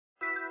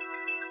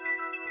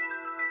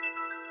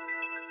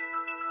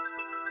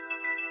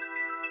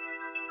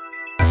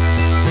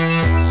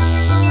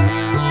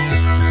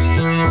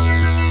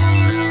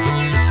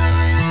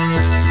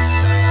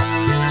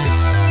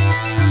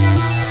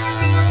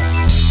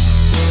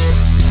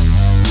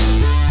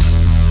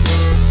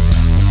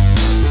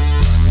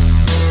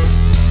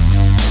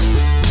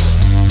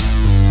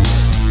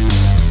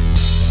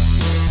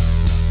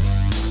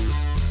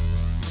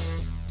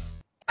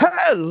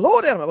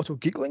Hello there, my little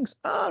geeklings,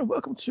 and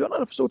welcome to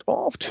another episode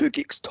of Two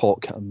Geeks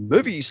Talk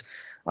Movies.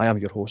 I am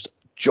your host,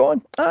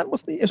 John, and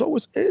with me, as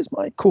always, is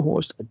my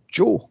co-host,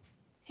 Joe.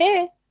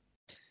 Hey.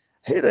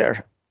 Hey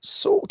there.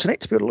 So,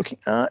 tonight we're looking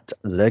at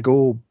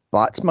Lego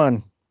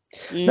Batman.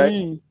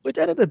 Now, we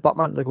did the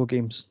Batman Lego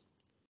games.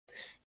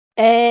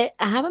 I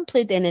haven't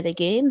played any of the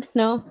game,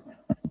 no.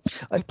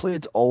 I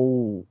played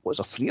all,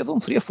 three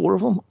or four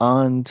of them,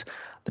 and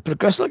they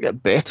progressively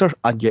get better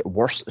and yet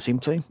worse at the same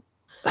time.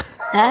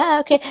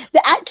 Okay.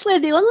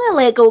 The only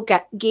Lego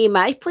game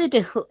I played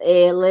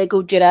is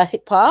Lego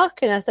Jurassic Park,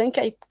 and I think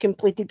I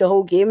completed the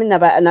whole game in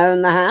about an hour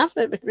and a half.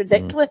 It was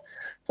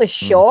ridiculously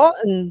short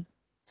and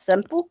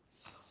simple.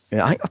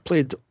 Yeah, I think I've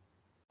played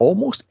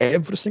almost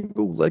every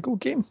single Lego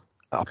game,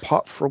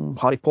 apart from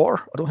Harry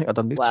Potter. I don't think I've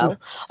done these two.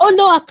 Oh,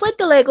 no, I played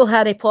the Lego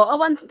Harry Potter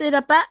one, did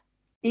a bit.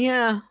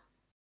 Yeah.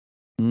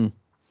 Like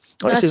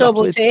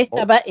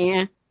I bet,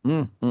 yeah.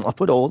 I've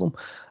played all of them.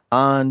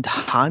 And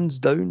hands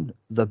down,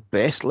 the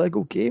best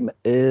Lego game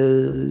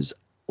is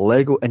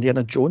Lego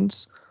Indiana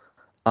Jones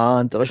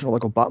and the original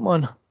Lego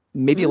Batman.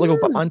 Maybe Lego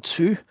Batman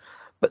 2,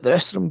 but the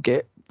rest of them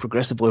get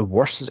progressively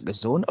worse as it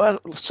goes on.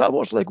 Star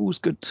Wars Lego's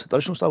good. The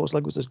original Star Wars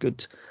Legos is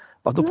good.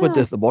 I've not played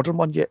the modern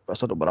one yet, but I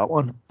still don't know that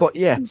one. But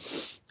yeah,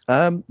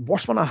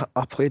 worst one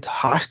I played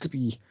has to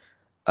be,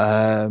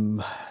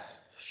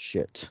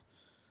 shit.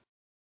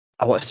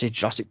 I want to say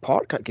Jurassic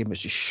Park. That game was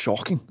just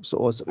shocking. So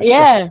it was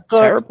just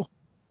terrible.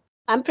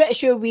 I'm pretty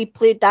sure we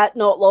played that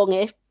not long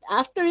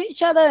after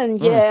each other, and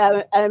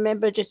I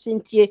remember just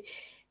saying to you,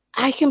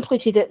 I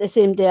completed it the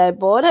same day I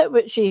bought it,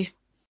 which is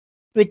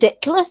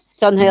ridiculous.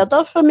 It's unheard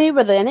of for me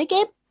with any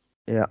game.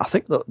 Yeah, I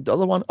think the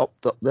other one up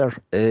there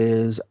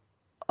is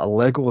a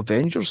Lego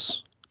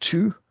Avengers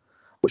 2,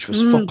 which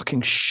was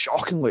fucking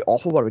shockingly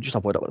awful, where we just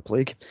avoided it with a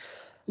plague.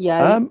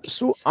 Yeah.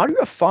 So are you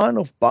a fan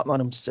of Batman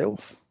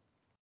himself?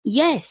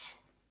 Yes.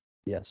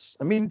 Yes.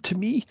 I mean, to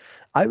me,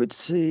 I would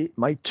say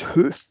my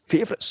two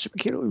favourite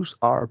superheroes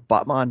are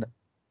Batman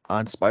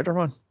and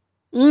Spider-Man.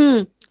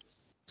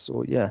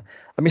 So, yeah.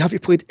 I mean, have you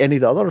played any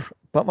of the other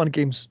Batman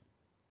games?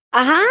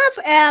 I have.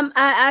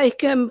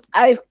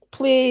 I've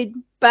played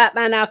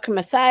Batman Arkham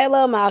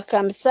Asylum,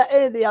 Arkham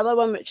City, the other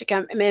one, which I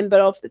can't remember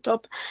off the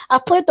top.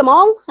 I've played them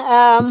all.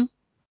 So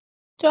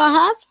I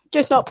have.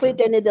 Just not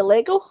played any of the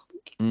Lego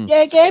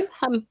game.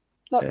 I'm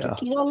not too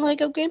keen on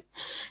Lego game.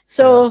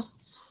 So... Yeah.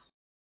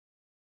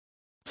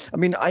 I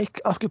mean,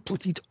 I've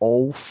completed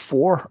all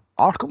four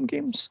Arkham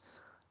games.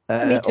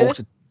 Me too.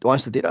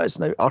 Once the data is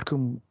now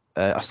Arkham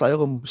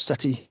Asylum,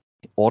 City,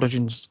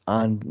 Origins,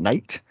 and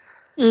Knight.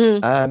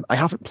 I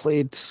haven't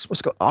played what's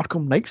it called,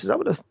 Arkham Knights. Is that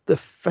what the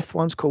fifth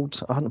one's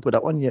called? I haven't played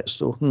that one yet.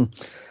 So, and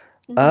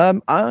I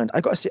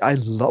got to say, I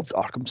loved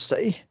Arkham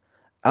City.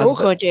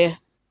 Yeah.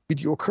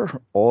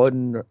 Mediocre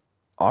on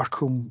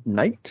Arkham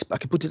Knight. I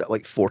completed it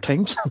like 4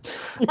 times.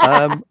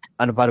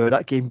 And by the way,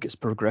 that game gets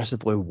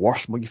progressively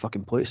worse when you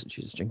fucking play it.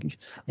 Jesus jinkies.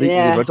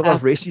 The Riddler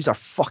races are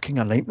fucking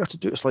a nightmare to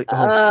do. It's like,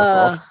 fuck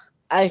off.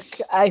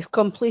 I've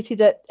completed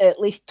it at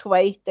least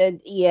twice, and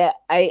yeah,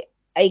 I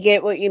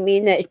get what you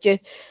mean. It's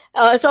just,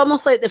 it's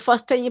almost like the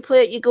first time you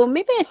play it, you go,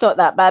 maybe it's not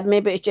that bad.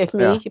 Maybe it's just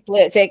me. Yeah. You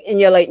play it second, and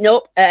you're like,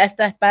 nope, it is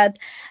that bad.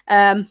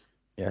 Yeah,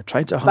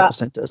 trying to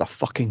 100% it is a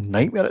fucking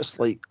nightmare. It's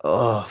like,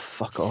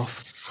 fuck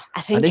off.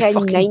 I think I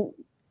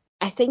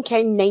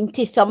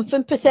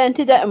 90-something%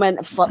 it and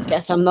went, fuck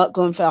this, I'm not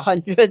going for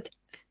 100.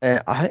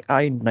 I think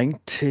I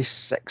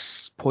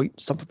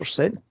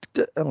 96-point-something%.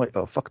 I'm like,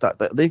 oh, fuck that.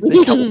 They kept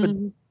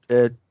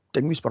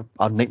Dingies were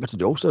a nightmare to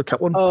do also. The Kit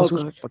one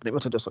puzzles were a nightmare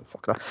to do, so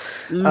fuck that.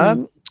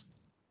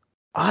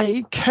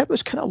 I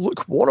was kind of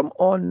lukewarm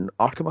on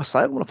Arkham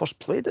Asylum when I first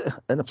played it,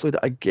 and I played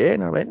it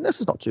again, and I went,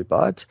 this is not too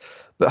bad.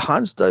 But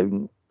hands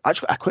down,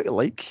 actually, I quite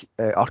like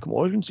Arkham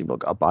Origins, even though it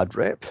got a bad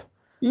rep.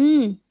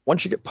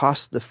 Once you get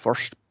past the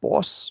first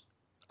boss,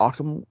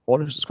 Arkham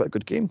Origins is quite a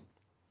good game.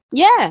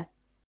 Yeah.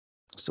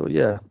 So,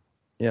 yeah.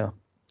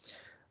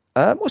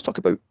 Let's talk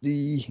about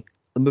the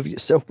movie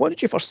itself. When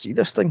did you first see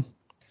this thing?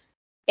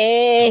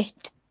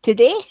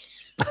 Today.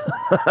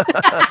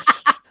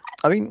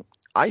 I mean,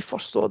 I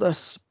first saw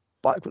this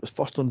back when it was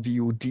first on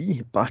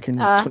VOD back in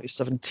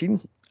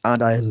 2017,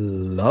 and I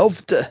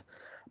loved it.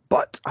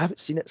 But I haven't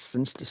seen it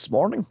since this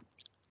morning.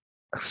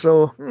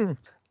 So,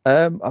 I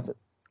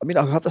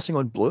have this thing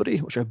on Blu-ray,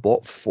 which I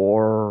bought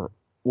for,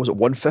 was it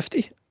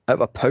 $150 out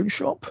of a pound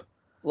shop?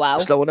 Wow.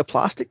 Still in a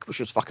plastic,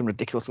 which was fucking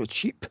ridiculously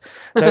cheap.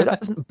 Now,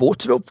 that doesn't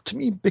bode well to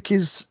me,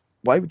 because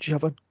why would you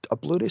have a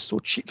Blu-ray so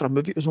cheap for a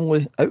movie that was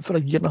only out for a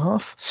year and a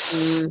half?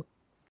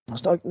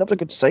 That's never a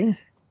good sign.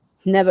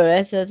 Never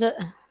is it?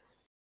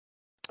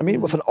 I mean,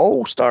 with an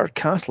all-star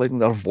cast lending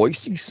their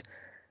voices,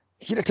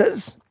 here it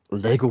is,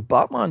 Lego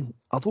Batman.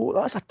 Although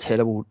that's a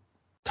terrible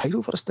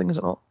title for this thing, is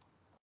it not?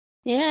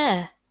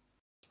 Yeah.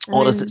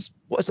 What is it?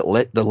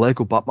 The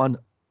Lego Batman,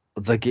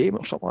 the game,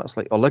 or something like that? It's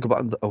like, or Lego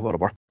Batman, or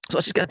whatever. So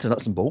let's just get into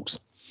nuts and bolts.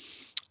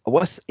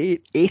 With a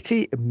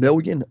 $80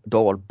 million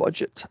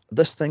budget,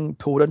 this thing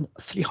pulled in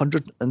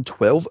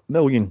 $312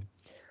 million.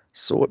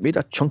 So it made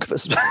a chunk of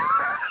its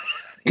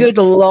good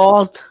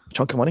lord,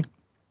 chunk of money.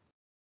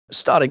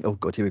 Starring, oh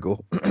god, here we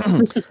go.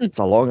 It's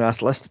a long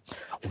ass list.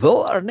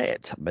 Will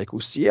Arnett, Michael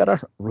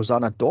Cera,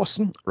 Rosanna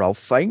Dawson, Ralph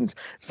Fiennes,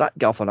 Zach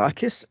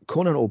Galifianakis,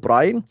 Conan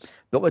O'Brien,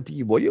 Billy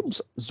D.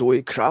 Williams,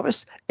 Zoe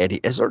Kravitz, Eddie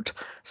Izzard,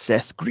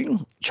 Seth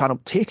Green, Channing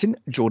Tatum,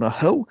 Jonah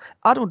Hill,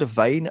 Adam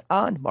Devine,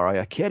 and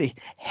Mariah Carey.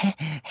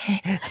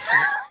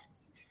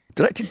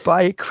 Directed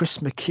by Chris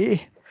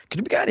McKay. Could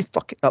we get any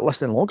fucking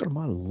list any longer?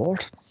 My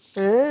lord.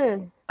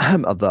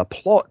 The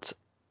plot: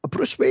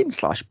 Bruce Wayne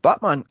 /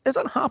 Batman is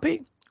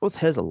unhappy with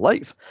his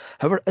life,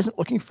 however isn't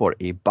looking for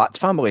a Bat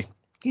family.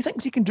 He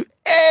thinks he can do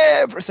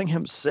everything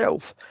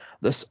himself.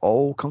 This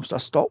all comes to a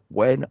stop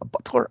when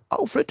butler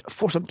Alfred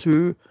forces him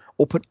to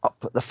open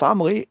up the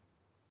family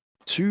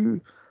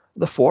to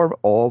the form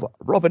of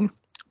Robin,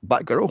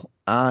 Batgirl,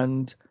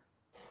 and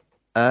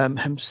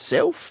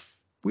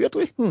himself,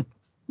 weirdly.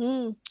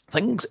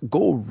 Things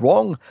go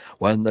wrong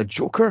when the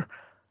Joker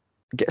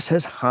gets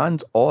his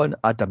hands on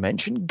a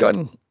dimension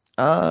gun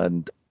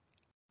and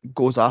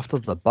goes after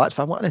the Bat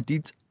family and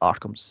indeed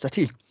Arkham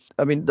City.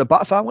 I mean, the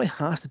Bat family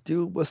has to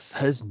deal with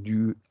his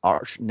new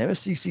arch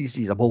nemesis,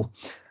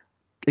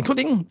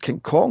 including King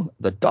Kong,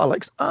 the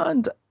Daleks,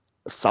 and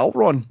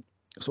Sauron.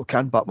 So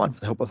can Batman, with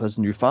the help of his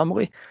new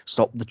family,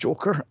 stop the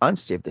Joker and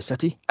save the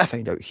city? I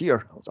find out here.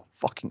 It was a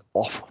fucking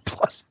awful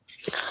plus.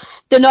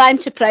 Don't know, I'm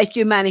surprised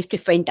you managed to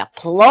find a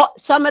plot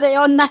summary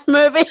on this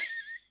movie.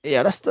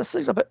 Yeah, this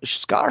is a bit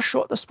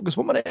scattershot, this, because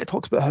one minute it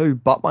talks about how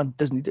Batman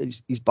doesn't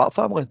need his Bat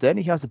family, then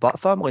he has the Bat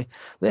family,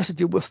 then he has to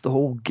deal with the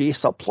whole gay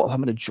subplot of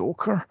him and the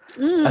Joker,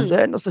 and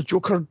then there's the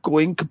Joker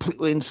going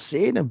completely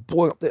insane and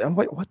blowing up the... I'm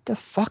like, what the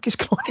fuck is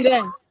going on?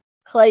 Yeah.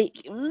 Like,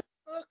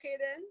 okay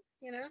then,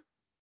 you know.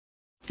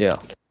 Yeah.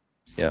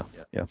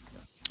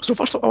 So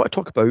first of all, I want to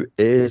talk about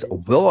is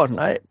Will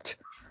Arnett,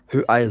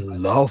 who I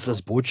loved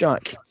as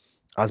Bojack,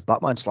 as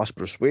Batman /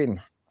 Bruce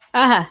Wayne.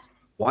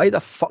 Why the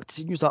fuck does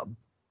he use that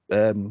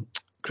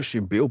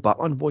Christian Bale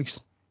Batman voice?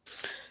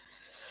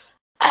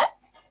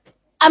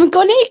 I'm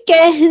going to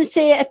guess and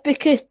say it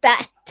because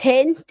that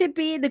tends to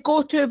be the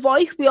go-to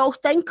voice we all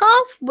think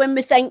of when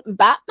we think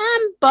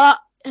Batman, but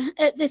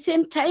at the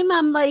same time,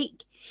 I'm like,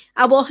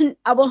 I wasn't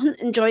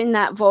enjoying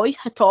that voice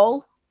at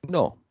all.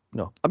 No.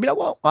 I mean, I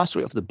want to ask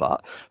right off the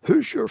bat,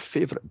 who's your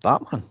favourite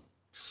Batman?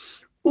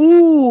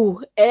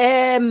 Who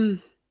is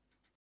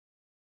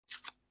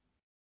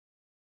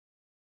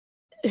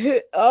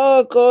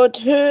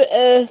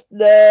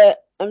the...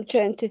 I'm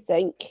trying to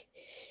think.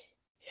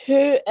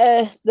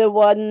 Who's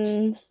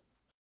the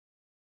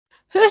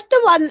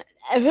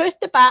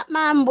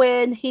Batman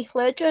when Heath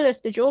Ledger is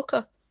the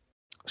Joker?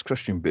 It's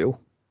Christian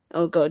Bale.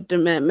 Oh god,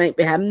 it might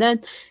be him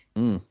then.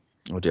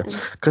 Oh dear.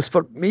 Because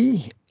for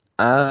me,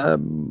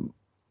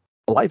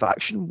 live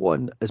action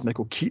one is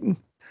Michael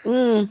Keaton.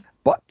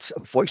 But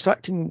voice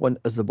acting one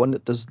is the one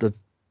that does the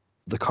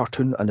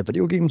cartoon and the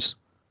video games.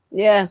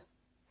 Yeah.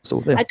 So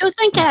there. I don't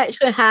think I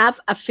actually have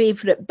a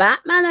favourite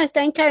Batman. I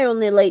think I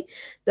only like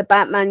the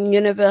Batman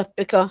universe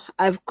because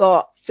I've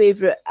got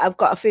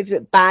a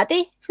favourite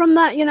baddie from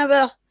that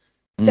universe.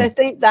 So I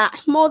think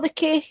that's more the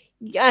case.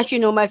 As you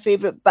know, my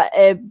favourite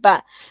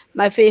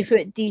my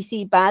favourite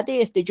DC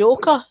baddie is the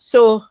Joker.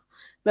 So,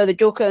 well, the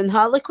Joker and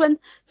Harley Quinn.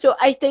 So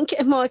I think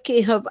it's more a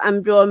case of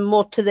I'm drawn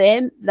more to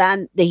them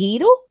than the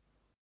hero.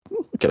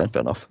 Okay,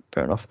 fair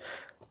enough.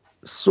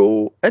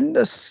 So in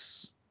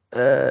this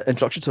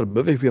introduction to the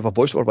movie, we have a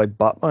voiceover by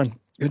Batman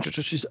who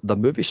introduces the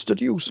movie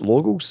studio's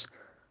logos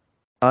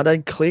and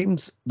then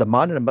claims the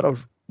man in the mirror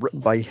written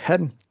by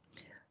him.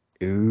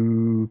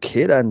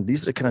 Okay then,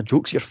 these are the kind of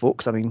jokes here,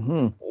 folks. I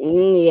mean,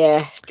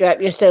 Yeah, strap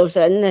yourselves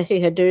in if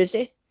you had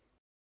doozy.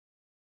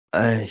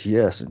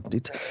 Yes,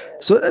 indeed.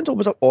 So it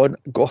opens up on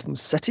Gotham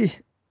City.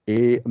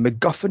 A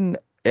MacGuffin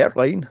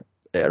airplane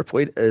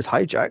is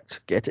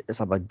hijacked. Get it?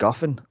 It's a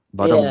MacGuffin.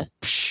 But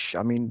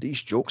I mean,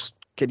 these jokes,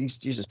 kiddies,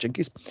 Jesus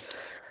jinkies.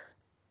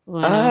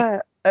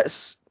 Wow.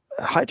 It's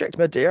hijacked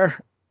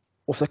mid-air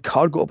with a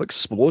cargo of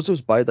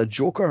explosives by the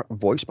Joker,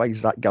 voiced by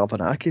Zach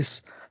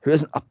Galifianakis, who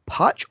isn't a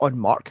patch on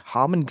Mark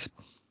Hammond.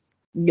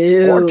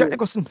 No. Or Jack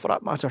Nicholson, for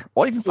that matter.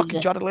 Or even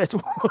fucking Jared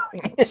Leto.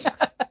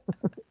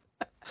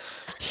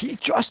 He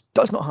just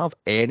does not have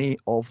any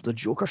of the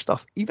Joker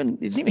stuff. He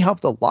doesn't even have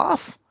the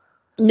laugh.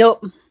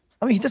 Nope.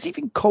 I mean, he doesn't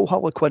even call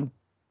Harley Quinn,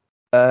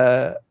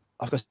 I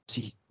was going to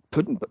say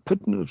Puddin', but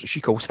Puddin',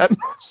 she calls him.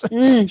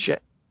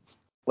 Shit.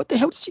 What the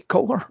hell does he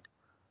call her?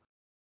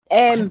 I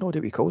have no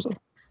idea what he calls her.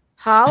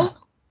 Hal?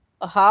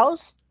 A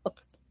house?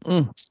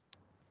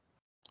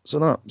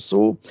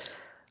 So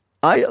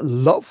I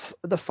love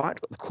the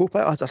fact that the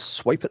co-pilot has a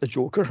swipe at the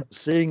Joker,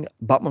 saying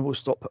Batman will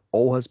stop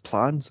all his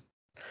plans,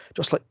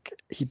 just like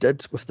he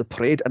did with the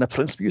Parade and the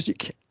Prince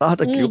music. That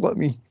had a giggle at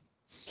me,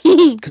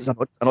 because I'm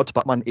not to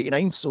Batman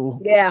 89,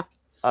 so yeah,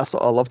 I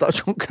thought I loved that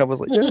joke. I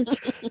was like, yeah.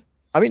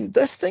 I mean,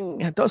 this thing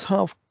does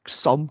have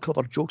some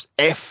clever jokes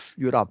if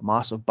you're a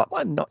massive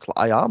Batman nut like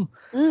I am.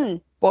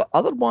 But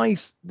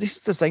otherwise, this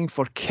is designed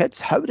for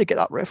kids. How would they get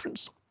that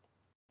reference?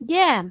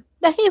 Yeah,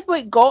 this is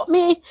what got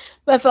me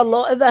with a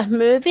lot of this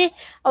movie.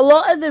 A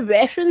lot of the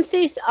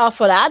references are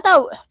for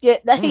adults. Yeah,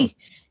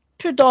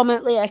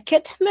 predominantly a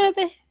kid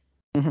movie.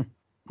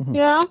 Mm-hmm.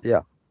 Yeah.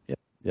 Yeah.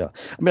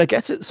 I mean, I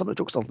get it. Some of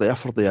the jokes are there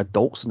for the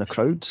adults in the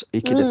crowd,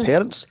 aka the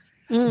parents.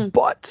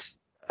 But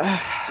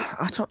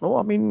I don't know.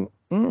 I mean,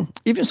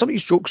 even some of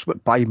these jokes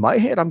went by my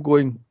head. I'm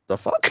going, the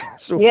fuck?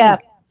 So Yeah.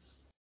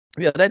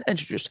 we are then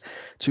introduced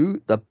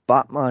to the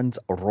Batman's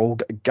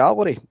Rogue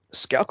Gallery.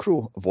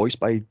 Scarecrow, voiced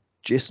by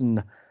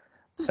Jason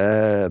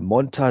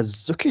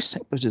Montazukis, I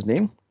think was his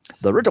name.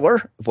 The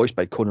Riddler, voiced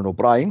by Conan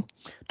O'Brien.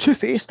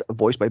 Two-Face,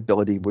 voiced by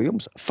Billy Dee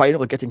Williams,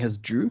 finally getting his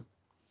due.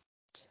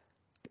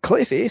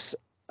 Clayface,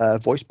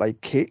 voiced by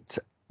Kate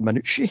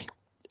Minucci.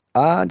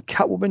 And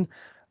Catwoman,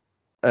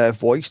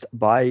 voiced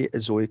by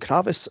Zoe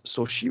Kravitz.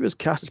 So she was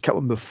cast as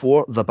Catwoman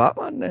before the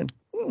Batman then.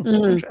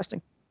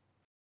 Interesting.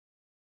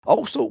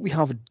 Also, we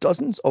have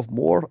dozens of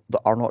more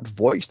that are not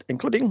voiced,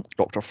 including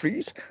Dr.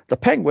 Freeze, the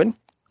Penguin,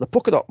 the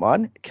Polka Dot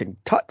Man, King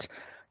Tut,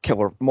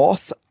 Killer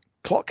Moth,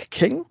 Clock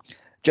King,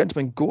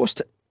 Gentleman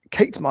Ghost,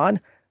 Kite Man,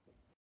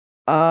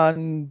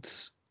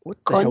 and what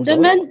the hell is the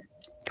other one?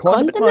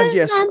 Condiment Man,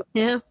 yes.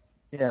 Man?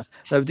 Yeah.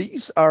 Now,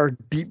 these are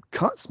deep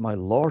cuts, my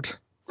lord.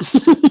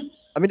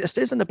 I mean, it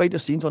says in the behind the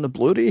scenes on the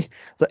Blu-ray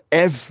that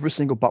every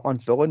single Batman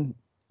villain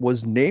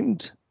was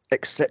named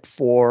except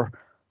for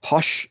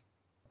Hush,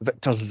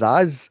 Victor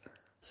Zsasz,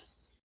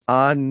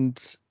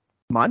 and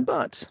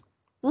Man-Bat.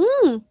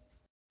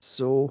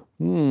 So,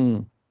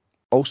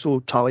 also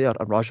Talia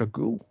and Ra's al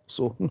Ghul.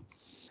 So,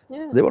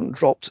 they weren't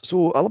dropped.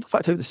 So, I love the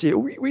fact how they say,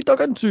 we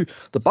dug into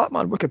the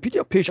Batman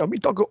Wikipedia page and we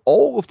dug out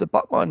all of the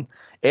Batman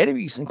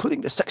enemies,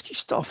 including the 60s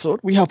stuff. So,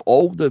 we have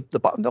all the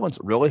Batman villains.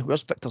 Really?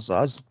 Where's Victor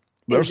Zsasz?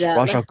 Where's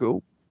Ra's al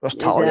Ghul? Where's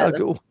Talia al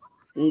Ghul?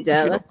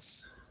 Exactly.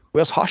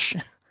 Where's Hush?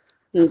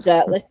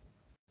 Exactly.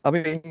 I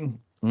mean,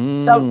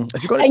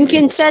 if you've got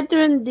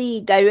considering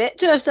the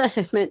director of this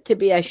is meant to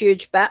be a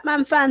huge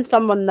Batman fan,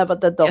 someone never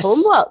did the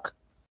homework.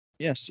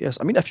 Yes.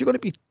 I mean, if you're going to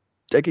be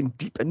digging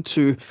deep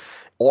into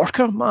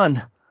Orca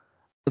Man,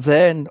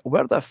 then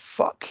where the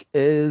fuck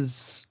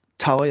is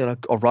Talia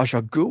or Ra's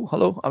al Ghul?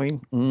 Hello? I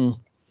mean,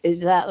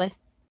 exactly.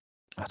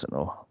 I don't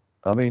know.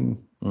 I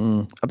mean,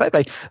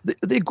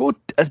 they go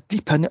as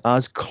deep in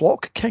as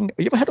Clock King. Have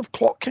you ever heard of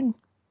Clock King?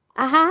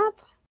 I have.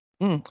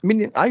 I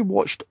mean, I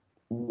watched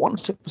one or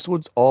two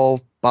episodes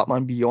of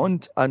Batman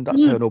Beyond, and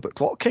that's how I know about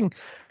Clock King.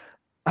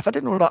 If I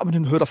didn't know that, I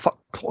wouldn't know who the fuck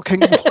Clock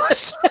King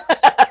was.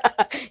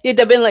 You'd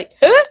have been like,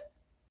 who?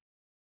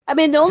 I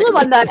mean, the only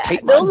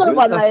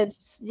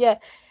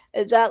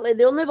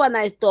one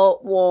I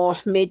thought was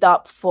made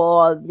up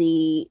for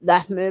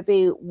that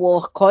movie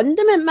was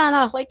Condiment Man.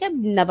 I was like, I've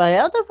never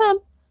heard of him.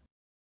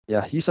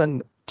 Yeah, he's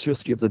in 2 or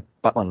 3 of the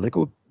Batman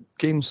Lego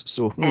games,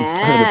 so I don't know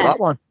about that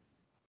one.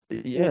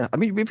 Yeah, I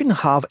mean, we even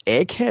have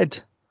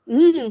Egghead. Do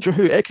you know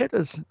who Egghead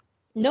is?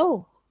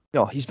 No.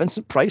 No, he's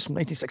Vincent Price from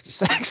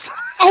 1966.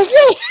 Is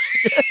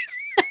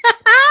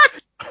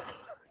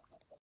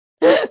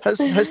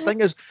he? his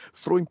thing is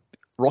throwing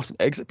rotten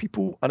eggs at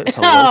people, and it's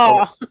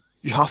hilarious.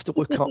 You have to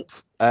look up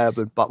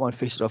when Batman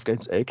faces off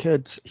against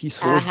Egghead. He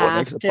throws rotten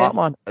eggs at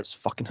Batman. It's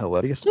fucking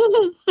hilarious.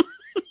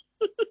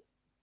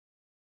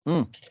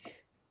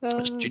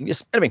 It's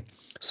genius. Anyway,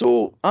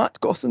 so at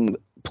Gotham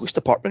Police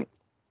Department,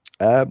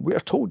 we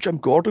are told Jim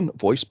Gordon,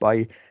 voiced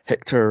by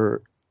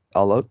Hector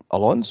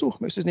Alonso,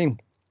 what's his name,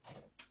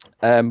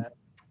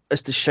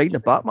 is to shine the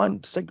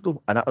Batman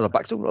signal, and the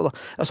back signal rather.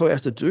 That's all he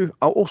has to do.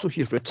 Also,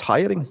 he's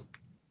retiring.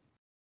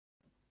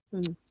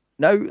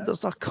 Now,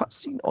 there's a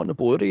cutscene on the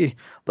Blu-ray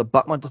that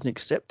Batman doesn't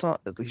accept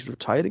that he's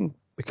retiring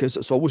because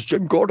it's always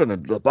Jim Gordon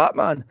and the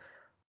Batman.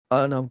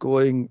 And I'm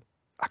going,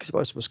 I guess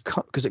it was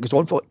cut because it goes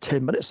on for like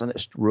 10 minutes and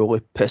it's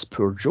really piss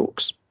poor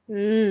jokes. I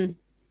mean,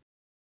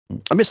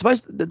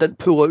 surprised they didn't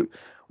pull out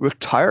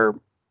retired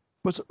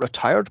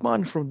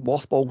man from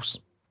Mothballs.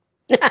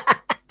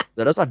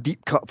 There is a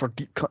deep cut for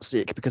deep cut's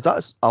sake because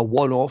that's a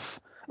one-off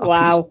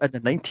appearance in the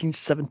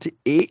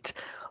 1978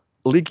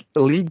 League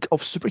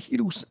of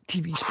Superheroes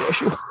TV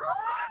special.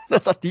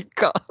 That's a deep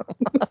cut.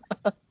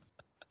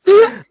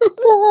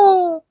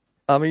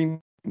 I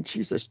mean,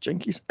 Jesus,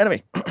 jinkies.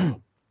 Anyway,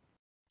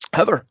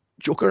 however,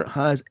 Joker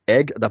has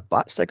egged the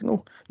bat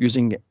signal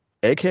using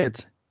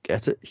Egghead.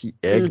 Get it? He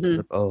egged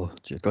the... Oh,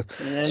 dear God.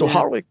 Yeah, so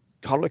Harley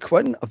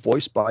Quinn,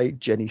 voiced by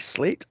Jenny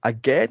Slate,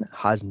 again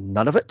has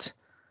none of it.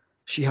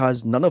 She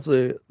has none of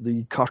the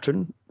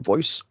cartoon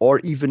voice or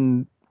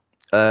even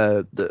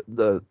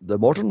the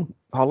modern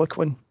Harley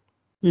Quinn.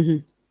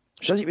 She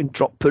hasn't even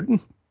dropped pudding.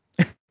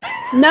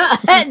 No,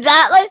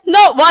 exactly.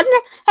 Not one.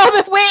 I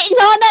was waiting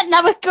on it and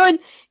I was going,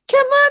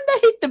 come on,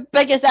 this is the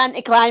biggest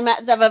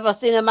anticlimax I've ever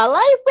seen in my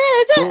life.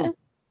 Where is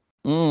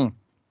it?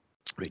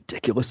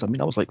 Ridiculous. I mean,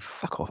 I was like,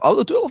 fuck off. I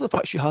do love the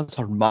fact she has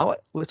her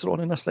mallet later on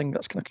in this thing.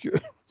 That's kind of cute.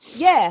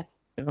 Yeah.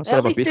 You know,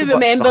 at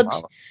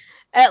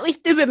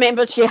least they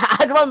remembered she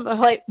had one.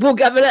 Like, we'll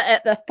give her it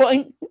at this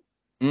point.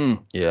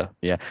 Yeah.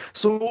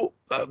 So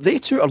they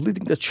two are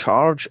leading the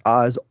charge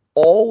as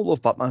all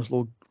of Batman's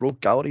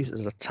rogue galleries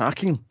is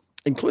attacking,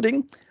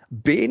 including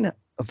Bane,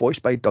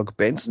 voiced by Doug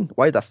Benson.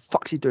 Why the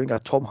fuck's he doing a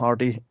Tom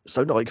Hardy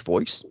sound-alike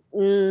voice?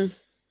 And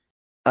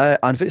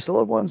various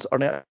other ones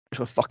are which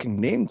are fucking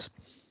named.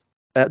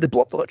 They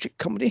blow up the electric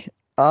company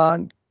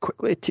and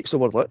quickly takes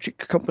over the electric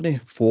company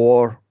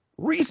for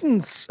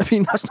reasons. I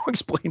mean, that's not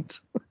explained.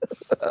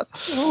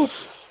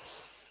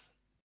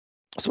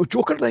 So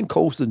Joker then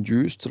calls the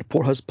news to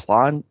report his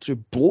plan to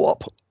blow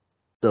up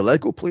the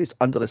Lego place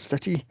under the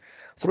city,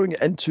 throwing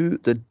it into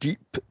the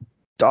deep,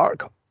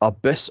 dark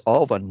abyss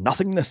of a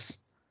nothingness.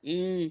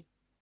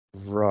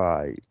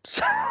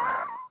 Right.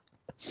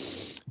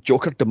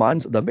 Joker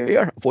demands the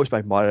mayor, voiced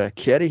by Mariah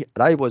Carey,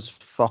 and I was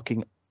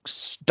fucking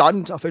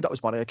stunned. I found that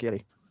was Mariah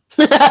Carey.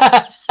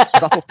 I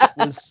thought it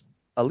was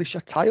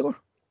Alicia Tyler.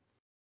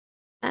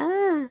 Ah.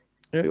 You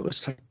know who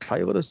Alicia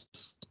Tyler is?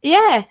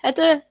 Yeah, I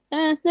do.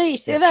 No, you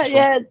say that,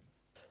 yeah.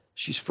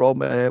 She's from,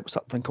 what's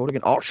that thing called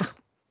again? Archer.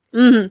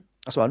 Mm-hmm.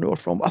 That's where I know her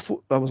from. I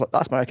was like,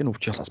 that's Mariah Carey. No,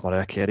 just that's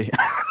Mariah Carey.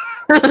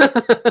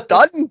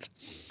 Stunned.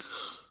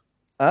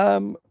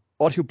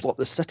 Or he'll blow up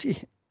the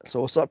city.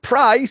 So,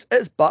 surprise,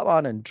 it's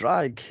Batman in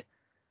drag.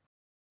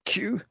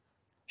 Q,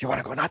 you want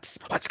to go nuts?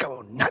 Let's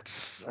go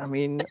nuts. I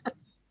mean,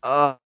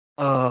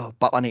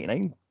 Batman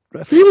 89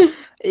 reference.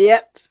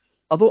 Yep.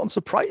 Although I'm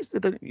surprised they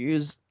didn't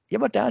use, you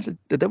ever dance, they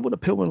didn't want to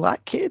pull me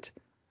like kid.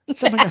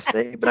 Something I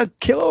say, but I'd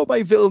kill all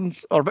my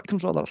villains, or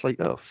victims rather. It's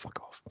like, oh,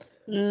 fuck off.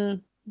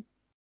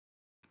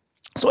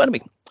 So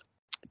anyway,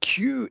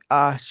 cue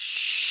a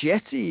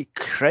shitty,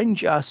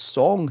 cringe-ass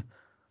song,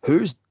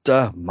 Who's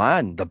the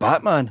Man? The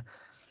Batman,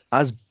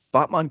 as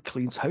Batman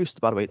cleans house.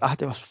 By the way, I had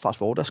to fast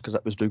forward this because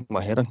it was doing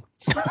my head in.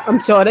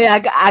 I'm sorry,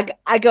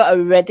 I got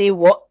already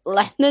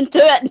listening to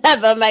it.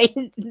 Never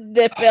mind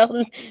the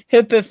person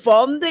who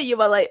performed it. You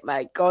were like,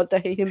 my God,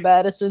 they're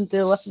embarrassing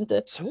to listen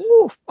to.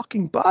 So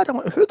fucking bad. I'm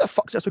like, who the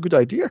fuck's that's a good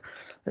idea?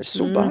 It's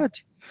so bad.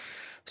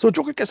 So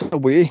Joker gets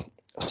away.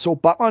 So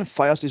Batman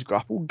fires his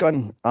grapple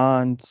gun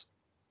and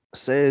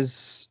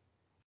says,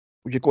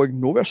 you're going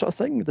nowhere, sort of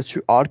thing. The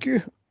two argue,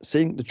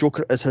 saying the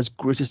Joker is his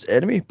greatest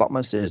enemy.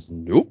 Batman says,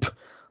 nope,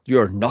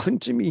 you're nothing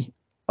to me.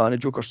 And the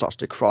Joker starts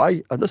to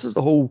cry. And this is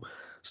the whole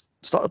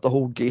start of the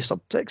whole gay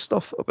subtext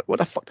stuff. Where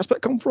the fuck does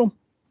that come from?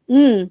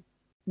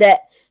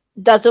 That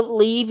doesn't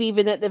leave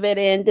even at the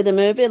very end of the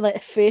movie,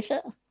 let's face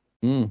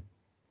it.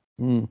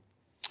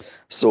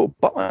 So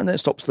Batman then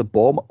stops the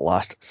bomb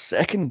last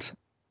second.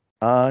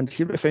 And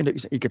here we find out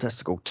he's an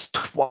egotistical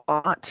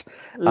twat,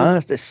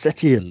 as the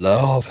city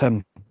love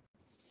him.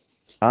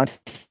 And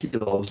he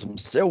loves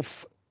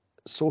himself.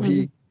 So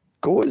he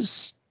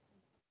goes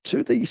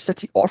to the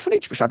city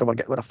orphanage, which I don't want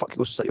to get where the fuck he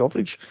goes to city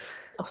orphanage,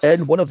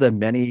 in one of the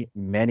many,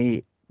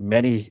 many,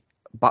 many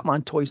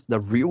Batman toys, the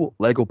real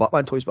Lego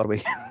Batman toys, by the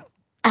way.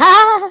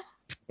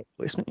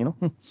 Placement, you know.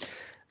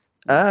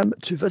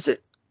 To visit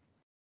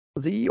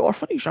the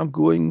orphanage. I'm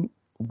going,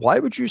 why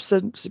would you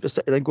send the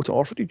city then go to an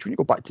orphanage when you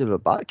go back to the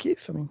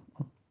Batcave?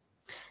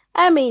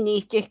 I mean,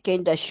 he's just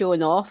kind of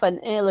showing off, and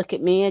hey, look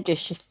at me, I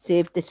just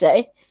saved the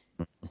city.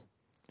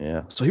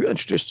 Yeah, so he was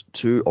introduced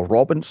to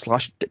Robin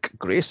 / Dick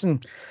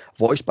Grayson,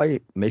 voiced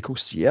by Michael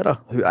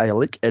Cera, who I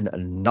like in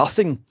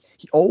nothing.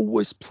 He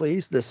always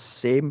plays the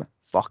same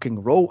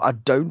fucking role, a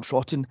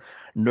downtrodden,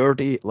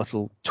 nerdy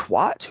little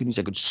twat who needs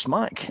a good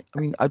smack.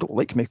 I mean, I don't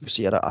like Michael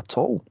Cera at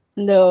all.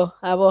 No,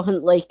 I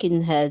wasn't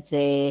liking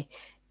his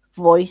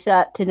voice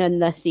acting in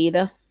this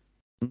either.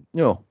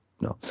 No.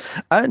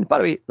 And by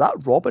the way,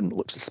 that Robin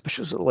looks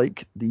suspiciously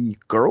like the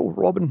girl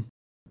Robin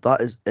that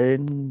is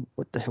in,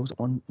 what the hell is it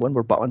one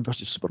where Batman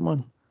versus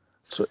Superman?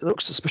 So it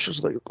looks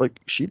suspiciously like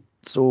she.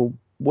 So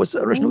was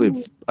it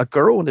originally a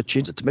girl and they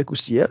changed it to Michael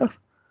Cera?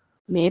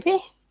 Maybe.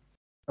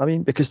 I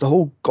mean, because the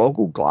whole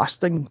goggle glass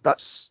thing,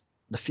 that's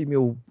the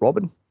female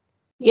Robin.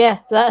 Yeah,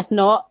 that's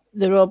not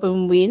the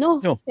Robin we know.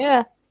 No.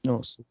 Yeah.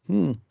 No. So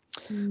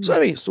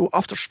anyway, so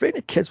after spraying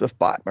the kids with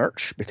Bat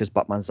merch, because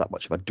Batman's that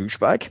much of a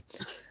douchebag,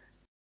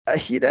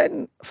 he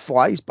then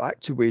flies back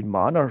to Wayne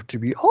Manor to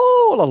be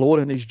all alone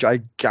in his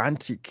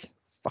gigantic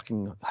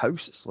fucking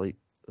house. It's like,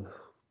 oh,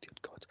 dear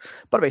God.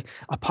 By the way,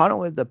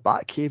 apparently the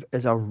Batcave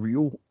is a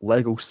real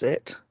Lego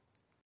set.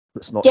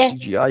 It's not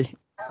CGI.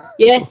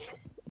 Yes.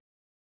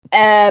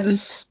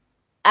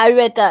 I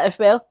read that as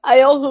well.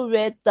 I also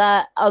read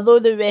that although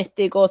the rest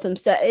of Gotham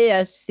City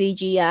is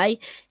CGI,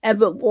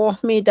 if it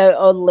was made out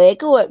of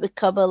Lego, it would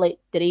cover like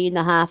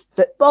 3.5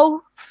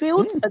 football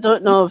fields. I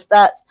don't know if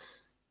that's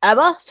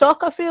our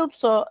soccer field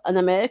or an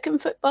American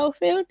football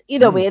field.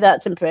 Either way,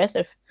 that's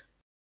impressive.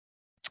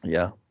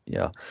 Yeah.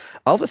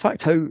 I love the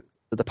fact how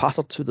the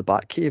password to the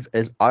Batcave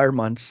is Iron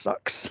Man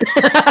sucks.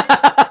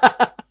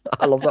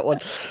 I love that one.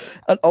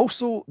 And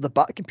also, the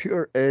Bat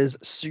computer is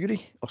Siri,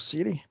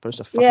 but it's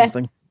a fucking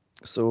thing.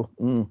 So,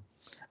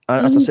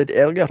 as I said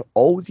earlier,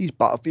 all these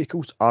Bat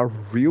vehicles are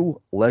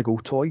real Lego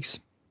toys.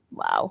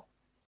 Wow.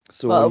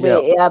 So, what a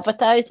way to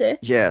advertise it.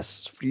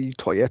 Yes, free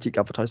toyetic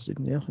advertising,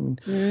 yeah. I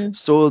mean,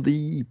 so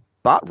the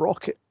Bat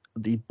Rocket,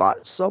 the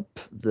Bat Sub,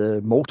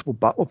 the multiple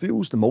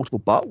Batmobiles, the multiple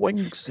Bat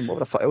Wings, and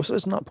whatever the fuck else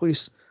is in that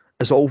place,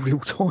 is all real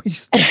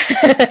toys.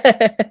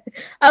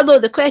 Although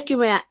the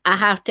question I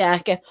have to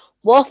ask you,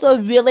 was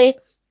there really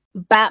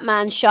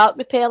Batman shark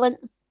repellent?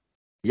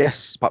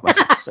 Yes, Batman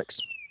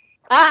 66.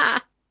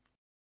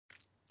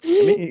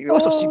 I mean, you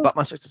also see Oh,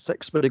 Batman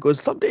 66 where he goes,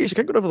 some days you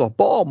can't go over with a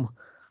bomb.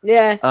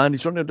 yeah. And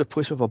he's running into a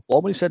place with a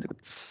bomb and he said,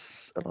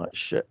 "Tss," and all that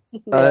shit.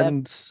 Yeah.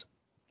 And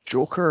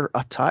Joker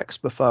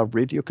attacks with a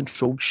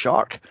radio-controlled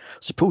shark.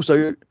 So he pulls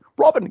out,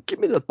 Robin, give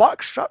me the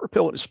bark shark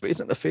repellent, and sprays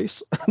it in the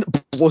face, and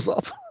it blows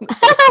up.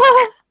 It's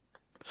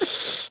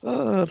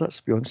like,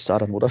 that's beyond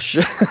sad and all that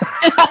shit.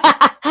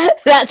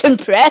 That's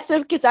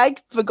impressive because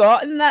I'd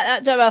forgotten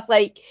that. That's why I was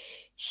like,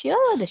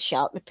 sure, the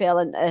shark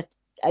repellent is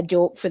a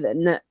joke for the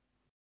net.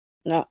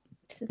 No.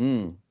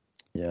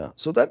 Yeah,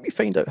 so then we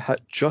find out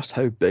just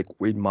how big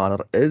Wayne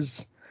Manor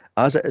is,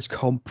 as it is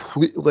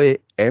completely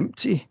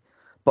empty,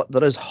 but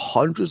there is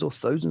hundreds of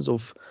thousands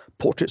of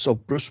portraits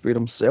of Bruce Wayne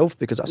himself,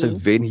 because that's how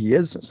vain he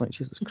is. It's like,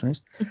 Jesus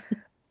Christ.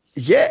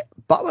 Yeah,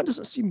 Batman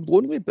doesn't seem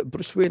lonely, but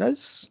Bruce Wayne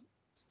is.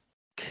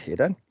 Okay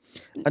then.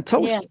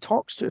 Until he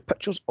talks to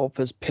pictures of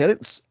his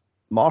parents,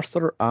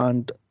 Martha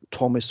and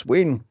Thomas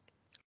Wayne,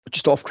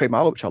 just off Crime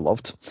Alley, which I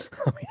loved.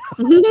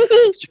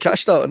 Did you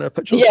catch that in a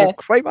picture? It says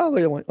Crime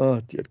Alley. I'm like,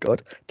 oh dear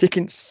God.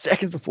 Taken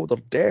seconds before their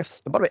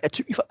death. And by the way, it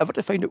took me forever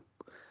to find out,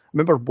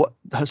 remember what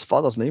his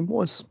father's name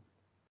was.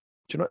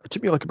 Do you know? It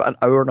took me like about an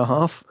hour and a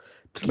half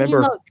to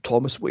remember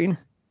Thomas Wayne.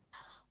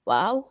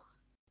 Wow.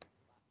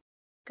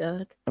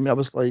 Good. I mean, I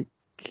was like,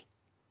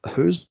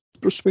 who's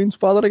Bruce Wayne's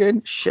father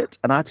again? Shit.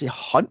 And I had to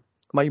hunt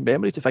my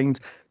memory to find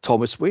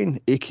Thomas Wayne,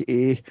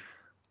 aka,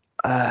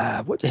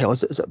 what the hell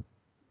is it? Is it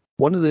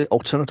one of the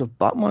alternative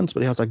Batmans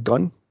where he has a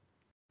gun?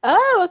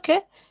 Oh,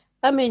 okay.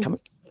 I mean,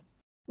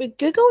 we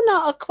Google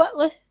that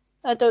quickly.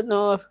 I don't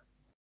know.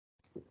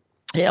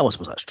 Yeah, I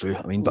suppose that's true.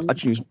 I mean, but I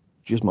just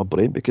use my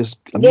brain because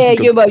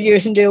you were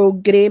using the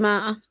old grey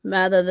matter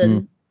rather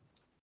than.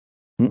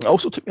 It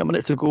also took me a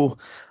minute to go,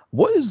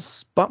 what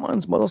is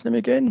Batman's mother's name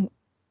again?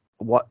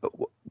 What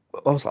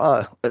I was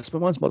like, it's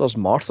Batman's mother's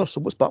Martha,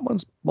 so what's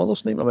Batman's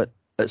mother's name? I went,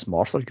 it's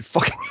Martha, you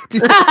fucking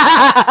idiot.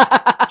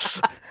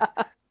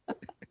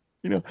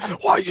 You know,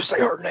 why did you say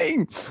her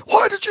name?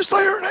 Why did you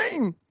say her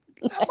name?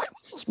 My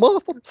mother's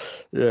Martha.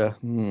 Yeah.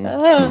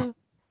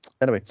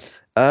 Anyway,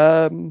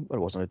 where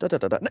was I?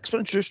 Next, we're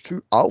introduced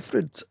to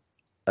Alfred,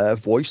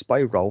 voiced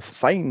by Ralph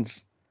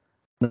Fiennes.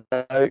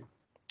 Now,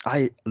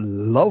 I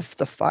love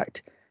the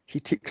fact he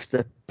takes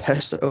the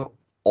piss out of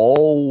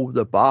all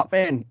the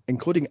Batmen,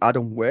 including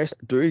Adam West,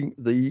 doing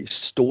the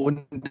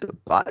stoned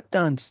bat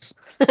dance.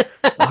 That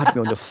had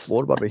me on the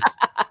floor, Barbie.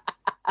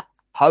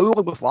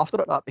 Howling with laughter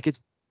at that,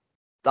 because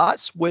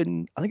that's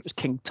when, I think it was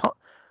King Tut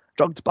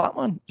drugged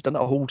Batman. He's done that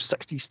whole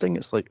 60s thing.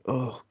 It's like,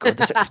 oh, God,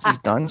 the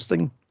 60s dance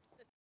thing.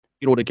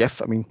 You know the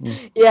gif, I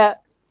mean. Yeah.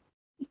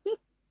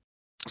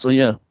 So,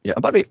 yeah.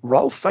 And by the way,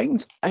 Ralph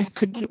Fiennes, I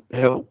couldn't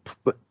help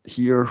but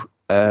hear,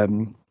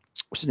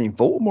 what's his name,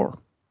 Voldemort.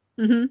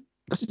 Mm-hmm.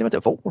 That's his name,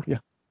 Voldemort, yeah.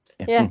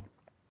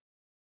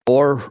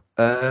 Or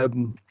a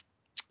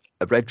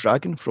Red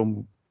Dragon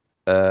from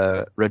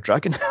Red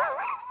Dragon.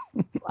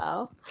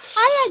 Wow.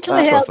 I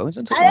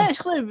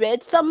actually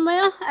read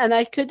somewhere, and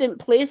I couldn't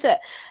place it,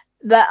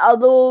 that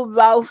although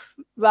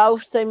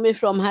Ralph Fiennes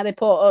from Harry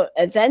Potter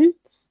is in,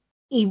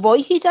 he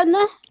voices in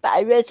this, but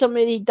I read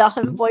somewhere he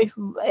doesn't voice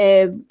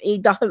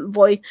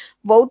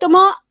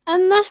Voldemort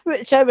in this,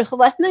 which I was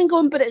listening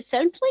going, but it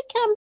sounds like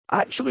him.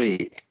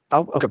 Actually,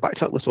 I'll get back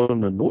to that later on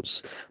in the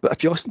notes, but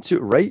if you listen to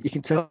it right, you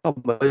can tell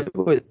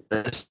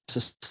it's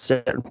a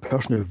certain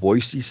person who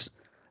voices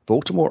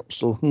Voldemort.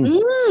 So,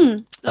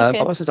 Okay.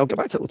 I'll get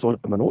back to it later on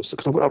in my notes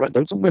because I've got that written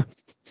down somewhere.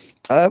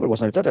 Where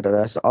was I?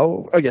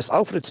 So, yes,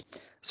 Alfred.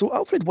 So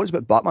Alfred worries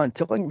about Batman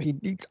telling him he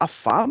needs a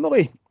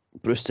family.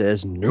 Bruce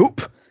says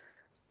nope.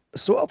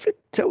 So Alfred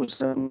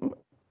tells him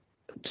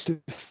to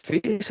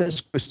face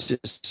his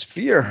greatest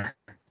fear.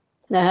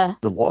 The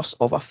loss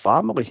of a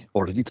family,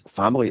 or indeed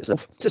family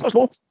itself. It's much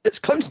more. It's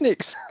clown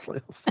snakes. It's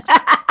like,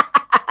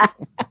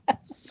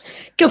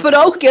 Because we're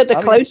all scared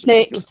of clown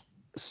snakes.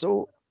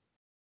 So,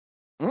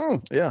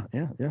 yeah.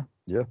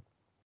 So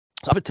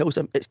Alfred tells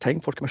him it's time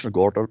for Commissioner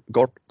Gordon's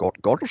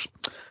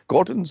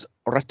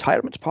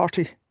retirement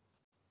party.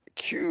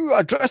 Cue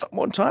a dress-up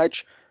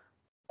montage.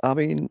 I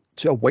mean,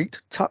 to a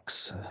white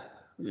tux.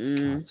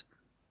 As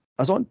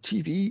on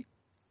TV,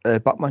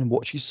 Batman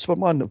watches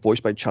Superman,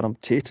 voiced by Channing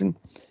Tatum,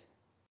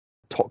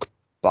 talk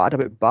bad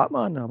about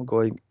Batman. I'm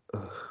going,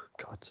 oh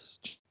God,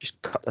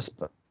 just cut this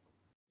bit.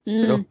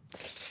 You know.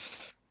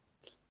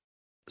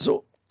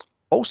 So,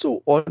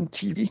 also on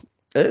TV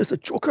is a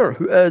Joker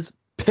who is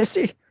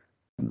pissy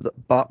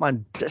that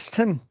Batman dissed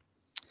him.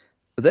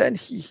 Then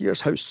he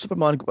hears how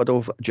Superman got rid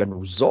of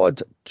General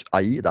Zod,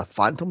 i.e. the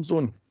Phantom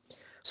Zone.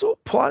 So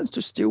plans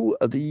to steal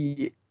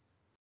the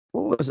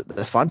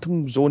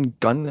Phantom Zone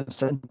gun and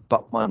send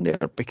Batman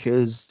there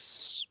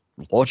because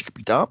logic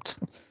be damned.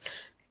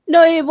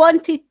 No, he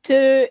wanted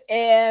to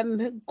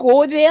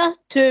go there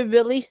to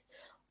release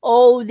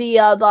all the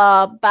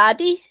other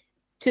baddies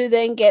to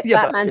then get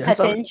Batman's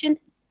attention.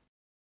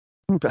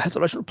 But his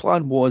original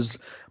plan was,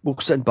 we'll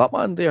send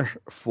Batman there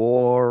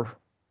for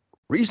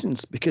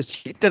reasons, because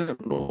he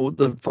didn't know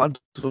the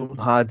Phantom Zone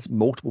had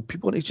multiple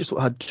people in it. He just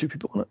had 2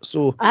 people in it.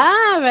 So,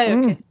 right,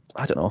 okay.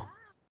 I don't know.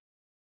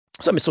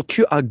 So, I mean, so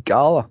cute a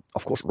gala.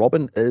 Of course,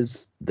 Robin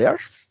is there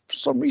for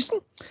some reason.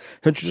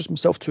 He introduced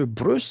himself to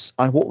Bruce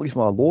and won't leave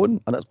him alone,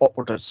 and it's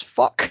awkward as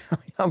fuck.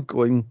 I'm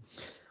going,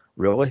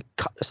 really?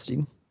 Cut the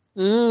scene.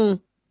 I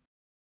mean,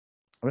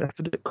 I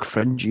find it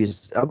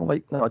cringy. I'm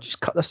like, no,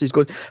 just cut this. He's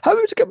going, how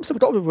would you get himself a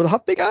doctor? Would I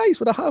have big eyes?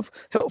 Would I have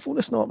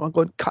helpfulness? No, I'm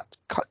going, cut,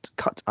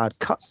 and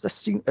cuts. This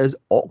scene is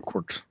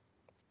awkward.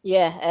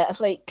 Yeah, it's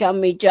like, can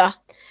we just,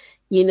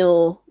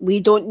 we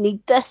don't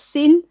need this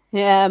scene.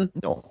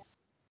 No.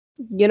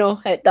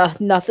 It does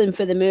nothing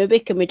for the movie.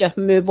 Can we just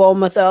move on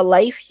with our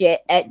life? Yeah,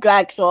 it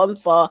drags on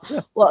for,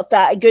 what's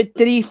that, a good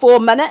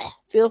 3-4 minutes?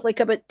 Feels like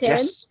about 10.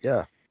 Yes,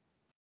 yeah.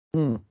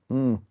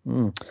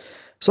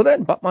 So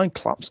then Batman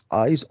claps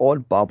eyes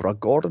on Barbara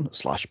Gordon /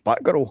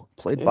 Batgirl,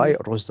 played by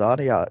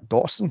Rosaria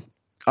Dawson.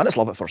 And it's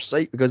love at first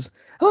sight because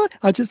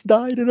I just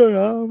died in her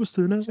arms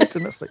tonight.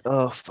 And it's like,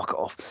 oh, fuck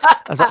off.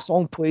 As that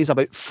song plays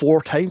about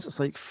 4 times, it's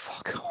like,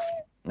 fuck off.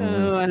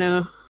 Oh, I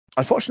know.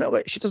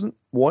 Unfortunately, she doesn't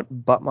want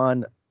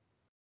Batman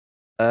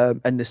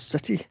in the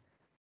city.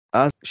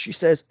 As she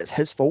says, it's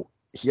his fault.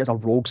 He has a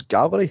rogues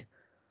gallery.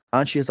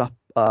 And she has a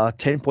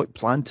 10-point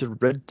plan to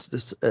rid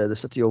the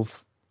city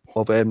of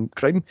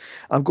crime.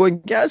 I'm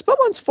going, yeah, it's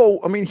Batman's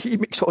fault. I mean, he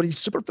makes all these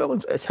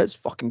supervillains. It's his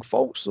fucking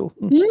fault. So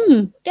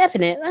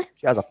definitely.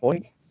 She has a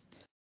point.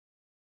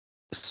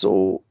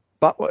 So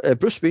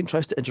Bruce Wayne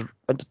tries to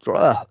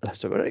interrupt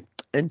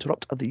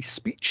the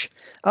speech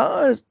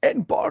as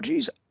it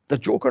barges the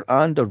Joker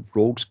and the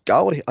Rogues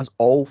Gallery as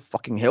all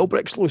fucking hell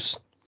breaks loose.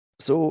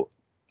 So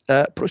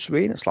Bruce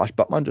Wayne /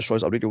 Batman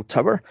destroys a radio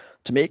tower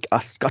to make a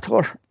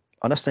scuttler.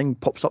 And this thing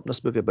pops up in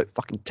this movie about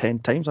fucking 10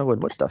 times. I'm going,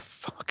 what the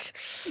fuck?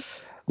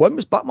 When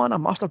was Batman a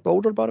master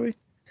builder, by the way?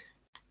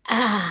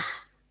 I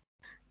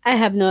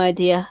have no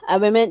idea. Are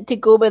we meant to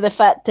go with the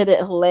fact that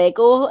it's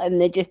Lego and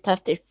they just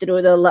have to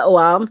throw their little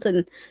arms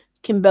and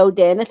can build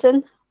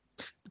anything?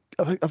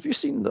 Have you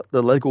seen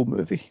the Lego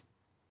movie?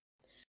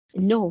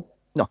 No.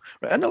 No.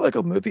 Right, in the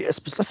Lego movie, it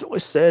specifically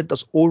said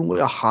there's only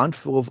a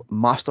handful of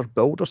master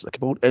builders that can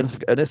build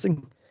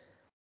anything.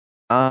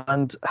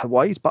 And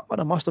why is Batman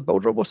a master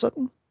builder all of a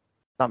sudden?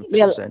 That makes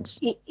no sense.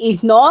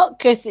 He's not,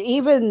 because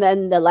even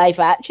in the live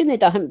action, he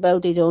doesn't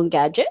build his own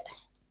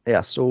gadgets.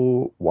 Yeah,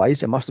 so why is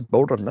he a master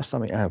builder in this? I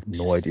mean, I have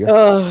no idea.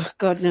 Oh,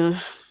 God, no.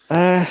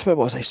 What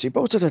was I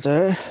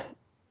saying?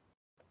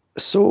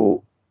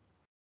 So,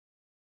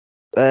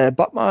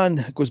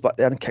 Batman goes back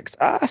there and kicks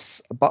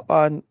ass.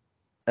 Batman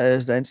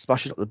is then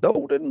smashing up the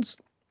buildings.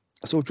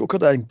 So Joker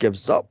then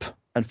gives up.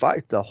 In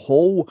fact, the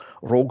whole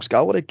Rogues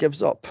Gallery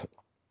gives up.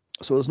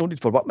 So there's no need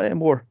for Batman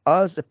anymore,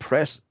 as the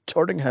press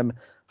turning him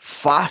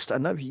fast,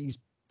 and now he's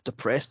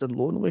depressed and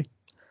lonely.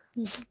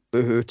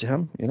 Boo-hoo to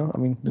him, I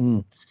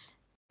mean.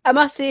 I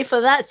must say,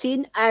 for that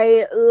scene,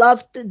 I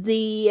loved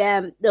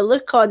the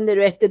look on the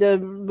rest of the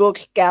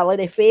Rogues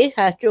Gallery face.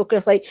 As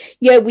Joker's like,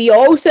 yeah, we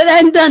all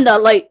surrender, and they're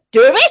like,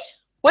 do it?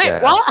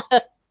 Wait,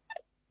 what?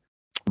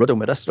 Riddle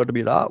me this, riddle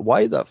me that.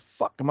 Why the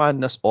fuck,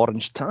 man, this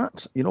orange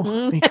tat,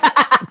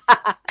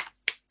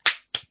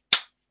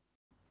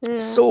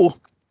 So,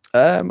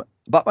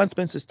 Batman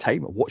spends his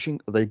time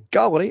watching the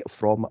gallery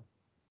from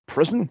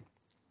prison,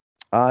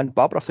 and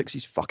Barbara thinks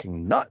he's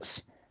fucking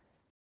nuts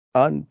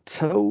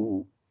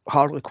until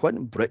Harley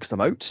Quinn breaks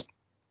them out,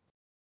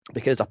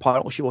 because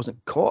apparently she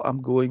wasn't caught.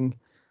 I'm going,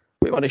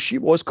 wait a minute, she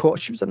was caught.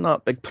 She was in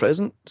that big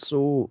present,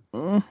 so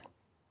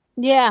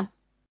yeah.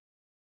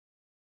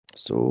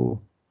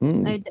 So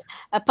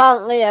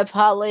apparently, if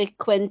Harley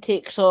Quinn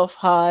takes off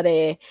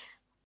her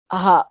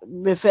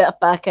revert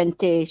back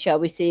into, shall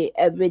we say,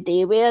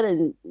 everyday wear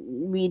and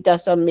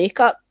redoes her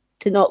makeup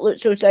to not look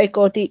so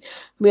psychotic,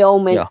 we all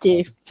meant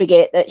to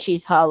forget that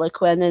she's Harley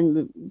Quinn,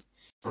 and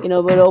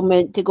we're all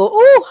meant to go,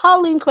 oh,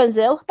 Harley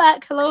Quinzel's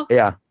back, hello.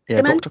 Yeah,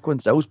 Dr.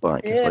 Quinzel's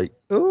back. Yeah. It's like,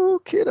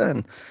 okay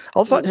then. I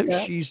love how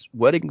she's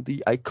wearing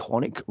the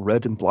iconic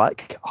red and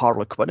black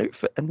Harley Quinn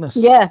outfit in this.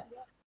 Yeah.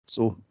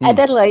 So I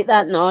did like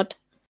that nod.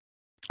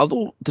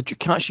 Although, did you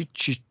catch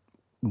she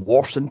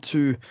morphs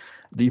into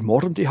the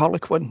modern day Harley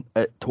Quinn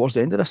towards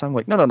the end of this? I'm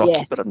like, no,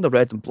 keep it in the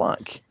red and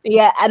black.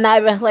 Yeah, and I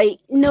was like,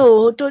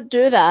 no, don't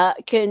do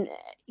that. Can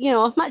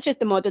as much as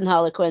the modern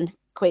Harley Quinn,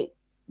 quite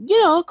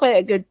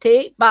a good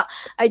take, but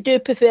I do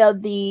prefer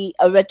the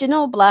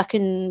original black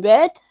and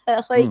red.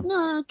 It's like,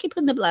 no, keep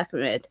in the black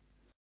and red.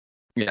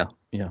 Yeah.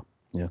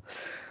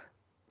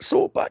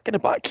 So back in the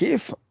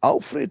Batcave,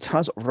 Alfred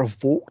has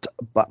revoked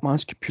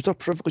Batman's computer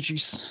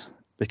privileges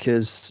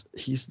because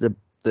he's the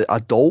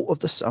adult of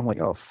this. I'm like,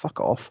 oh,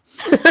 fuck off.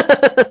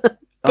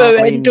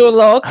 Parental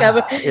lock. I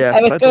was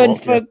going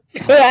for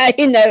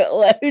crying out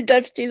loud.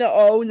 I've seen it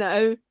all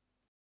now.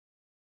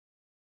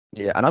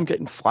 Yeah, and I'm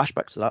getting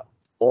flashbacks to that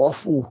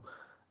awful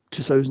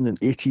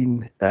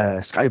 2018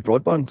 Sky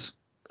Broadband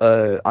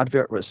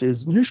advert where it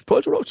says, "Use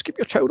pleasure to keep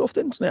your child off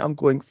the internet." I'm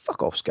going,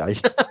 fuck off, Sky.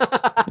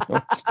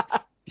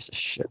 Piece of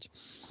shit.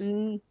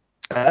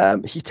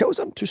 He tells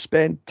him to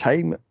spend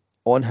time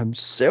on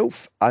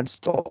himself and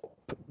stop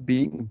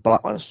being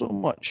Batman so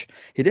much.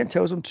 He then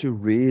tells him to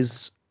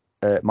raise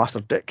Master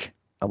Dick.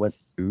 I went,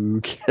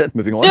 Okay,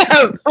 moving on.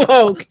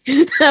 Oh,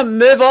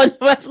 move on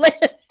swiftly.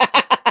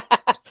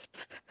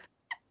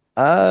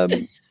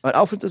 And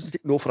Alfred doesn't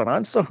take no for an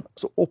answer,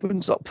 so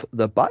opens up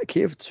the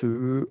Batcave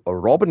to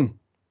Robin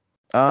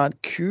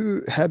and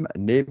cue him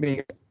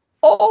naming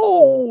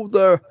all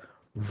the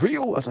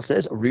real, as I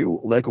says,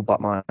 real Lego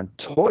Batman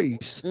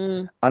toys.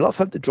 I love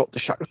how they dropped the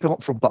chakra pin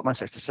from Batman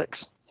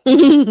 66.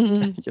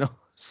 You know,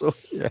 so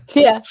yeah.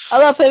 Yeah, I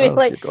love how he's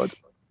like, God.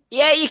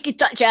 yeah, you can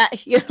touch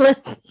that. You're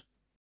like,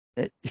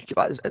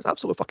 It's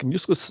absolutely fucking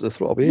useless to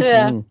throw away.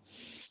 yeah.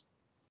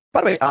 By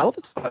the way, I love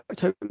the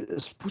fact how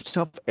it's supposed to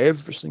have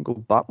every single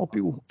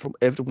Batmobile from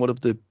every one of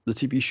the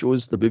TV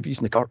shows, the movies,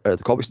 and the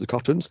comics, and the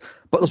cartoons.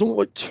 But there's only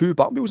like 2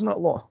 Batmobiles in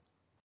that lot.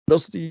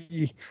 There's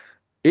the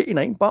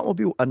 89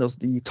 Batmobile and there's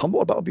the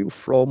Tumbler Batmobile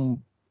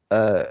from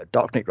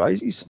Dark Knight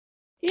Rises.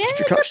 Yeah, Did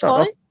you catch that?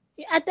 point.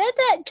 I did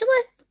actually.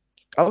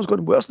 I was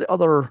going, where's the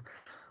other,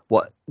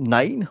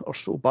 9 or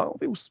so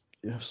Batmobiles?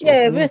 Yeah, so,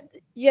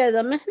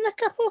 They're missing a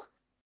couple.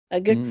 A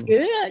good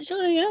few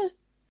actually,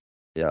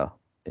 yeah.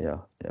 Yeah.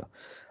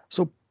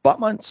 So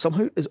Batman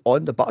somehow is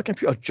on the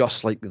Batcomputer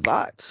just like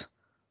that.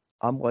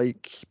 I'm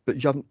like,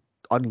 but you haven't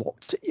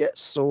unlocked it yet,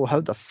 so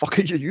how the fuck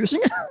are you using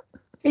it?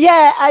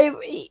 Yeah,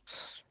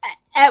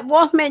 it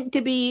was meant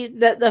to be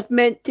that they're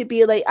meant to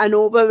be like an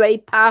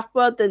override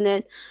password, and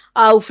then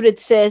Alfred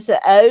says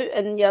it out,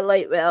 and you're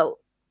like, well,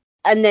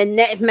 and then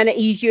next minute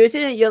he's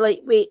using it, you're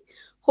like, wait,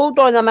 hold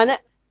on a minute.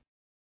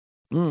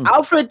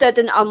 Alfred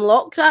didn't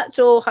unlock that,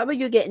 so how are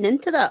you getting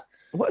into that?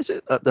 What is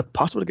it? The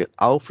password again?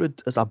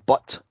 Alfred is a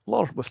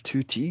butler with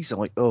 2 T's. I'm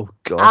like, oh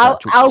god,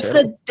 that joke's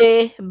Alfred terrible.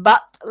 the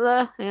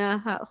Butler. Yeah,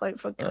 that's like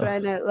for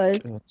crying out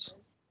loud. It's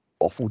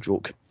awful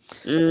joke.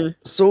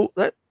 So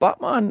that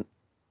Batman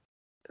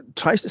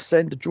tries to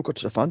send the Joker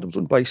to the Phantom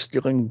Zone by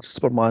stealing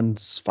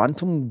Superman's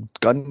Phantom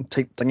gun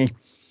type thingy.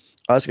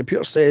 As the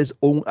computer says,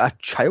 only a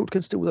child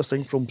can steal this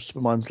thing from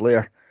Superman's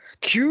lair.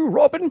 Cue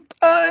Robin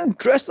and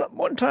dress up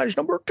montage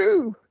number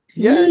 2.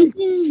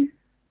 Yay!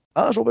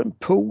 As Robin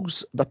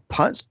pulls the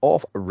pants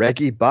off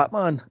reggae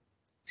Batman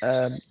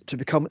to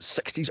become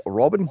 60s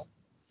Robin,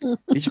 he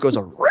just goes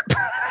a rip.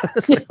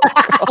 It's like,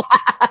 oh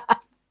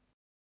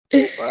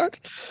god.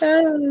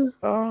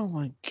 Oh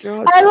my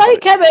god. I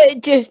like how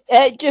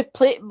it just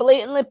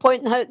blatantly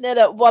pointing out there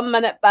at 1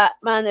 minute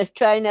Batman is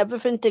trying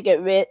everything to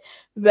get rid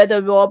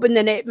of Robin,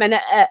 the next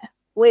minute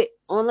wait,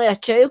 only a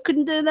child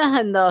can do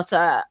that, and there's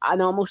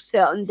an almost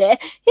certain death.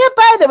 Yeah,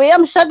 by the way,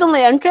 I'm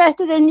suddenly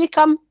interested in you,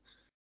 come.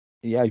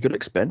 Yeah, you're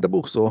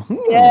expendable, so.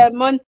 Yeah,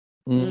 man.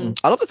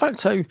 I love the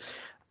fact how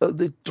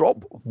they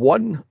drop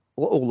one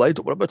little line.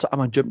 Don't worry about it. I'm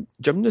a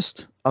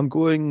gymnast. I'm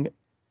going.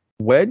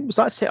 When was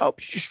that set up?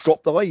 You just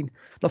dropped the line.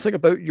 Nothing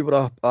about you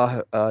were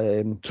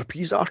a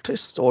trapeze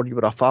artist or you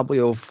were a family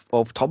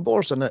of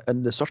tumblers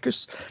in the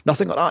circus.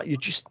 Nothing like that. You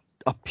just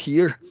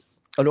appear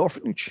in an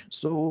orphanage.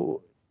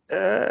 So,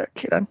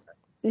 Kieran.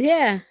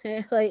 Yeah,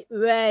 it's like,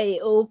 right,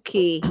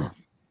 okay.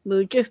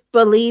 We'll just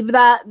believe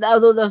that,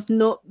 although there's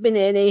not been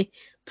any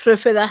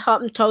proof of that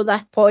up until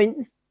that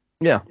point.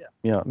 Yeah,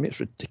 I mean,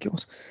 it's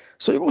ridiculous.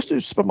 So he goes to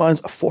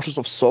Superman's Forces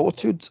of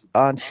Solitude,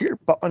 and here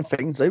Batman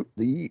finds out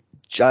the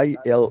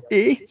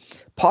JLA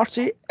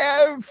party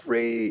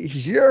every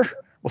year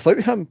without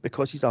him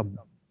because he's a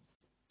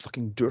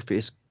fucking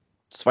doorface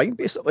swine,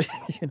 basically.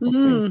 You know what I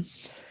mean?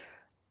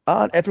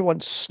 And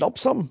everyone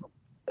snubs him.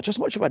 Just as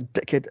much of a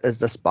dickhead as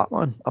this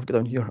Batman I've got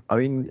down here. I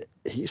mean,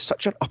 he's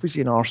such an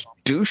uppity and arse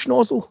douche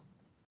nozzle.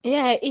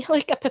 Yeah, he's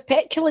like a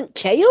petulant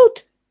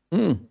child.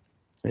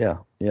 Yeah.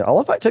 I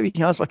love that how he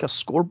has like a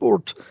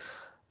scoreboard.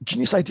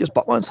 Genius ideas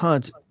Batman's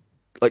had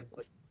like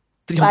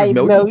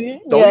 300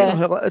 million, yeah. or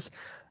how that is.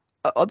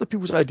 Other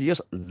people's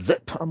ideas,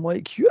 zip. I'm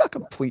like, you're a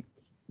complete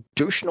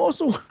douche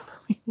nozzle.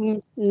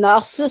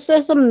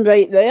 Narcissism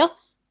right there.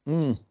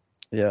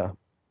 Yeah.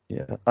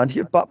 And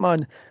here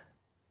Batman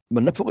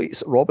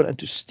manipulates Robin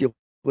into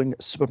stealing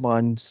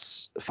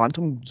Superman's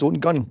Phantom Zone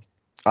gun.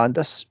 And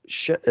this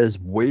shit is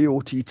way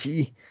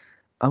OTT.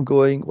 I'm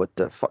going, what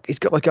the fuck? He's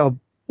got like some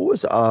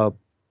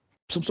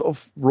sort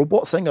of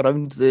robot thing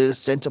around the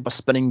centre of a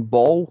spinning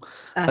ball.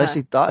 I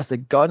say that is the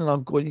gun, and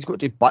I'm going, he's got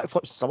to do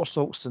backflips,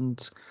 somersaults,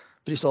 and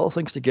various other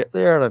things to get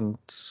there, and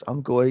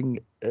I'm going,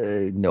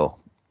 no.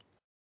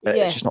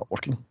 It's just not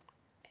working.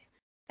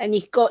 And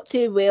he's got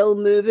to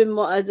moving,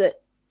 what is it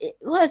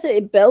he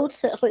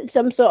builds? It's like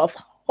some sort of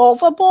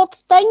hoverboard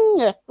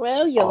thing.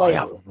 Well, I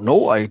have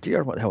no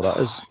idea what the hell that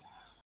is.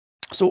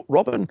 So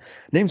Robin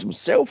names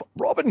himself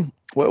Robin.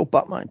 Well,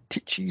 Batman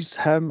teaches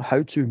him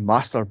how to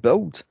master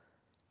build.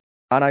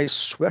 And I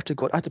swear to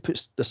God, I had to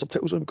put the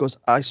subtitles on because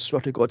I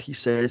swear to God he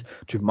says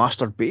to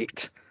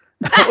masturbate.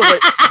 I was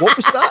like, what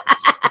was that?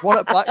 I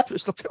want it back, put the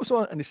subtitles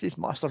on, and he says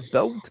master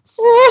build.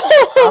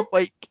 I'm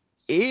like,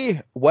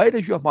 A, why are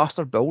you a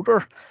master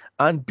builder?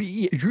 And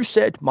B, you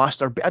said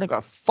masturbate. I don't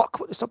got fuck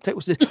what the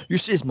subtitles say. You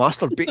says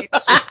masturbate.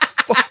 So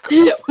fuck.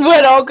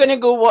 We're all going to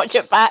go watch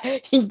it back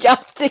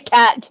just to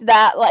catch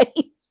that line.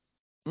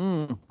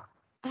 I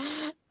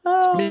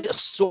mean,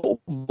 it's so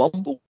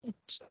mumbled.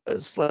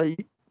 It's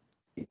like,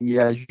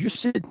 Yeah, you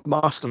said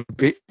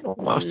masturbate, not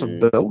master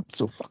Mm. build,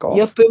 so fuck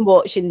You've off. been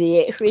watching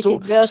the X-rated So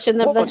version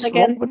of this once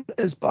again. Robin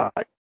is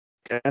back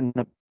in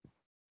the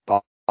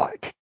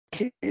back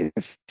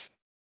cave,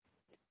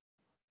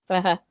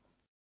 Uh-huh.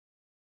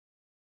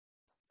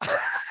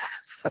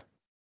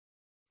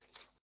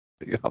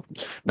 you have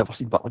never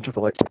seen Batman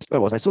Triple X.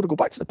 Where was I? So to go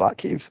back to the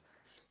Batcave,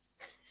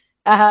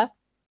 Uh-huh.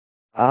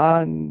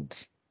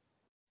 and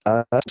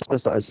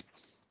that is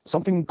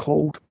something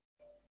called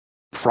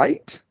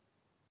Fright,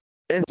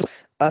 and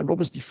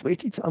Robin's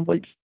deflated. I'm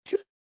like,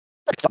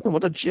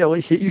 what a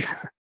jelly hit you.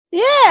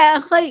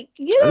 Yeah, like,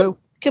 you Hello?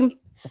 can...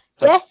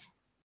 Sorry. Yes.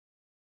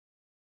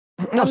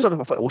 No, sorry,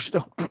 I thought I lost you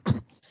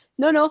there.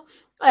 No.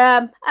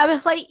 I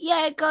was like,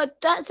 yeah, God,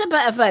 that's a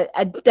bit of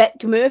a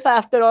dick move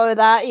after all of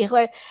that. He's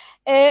like,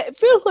 it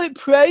feels like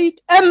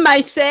pride in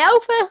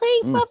myself. I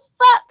think, for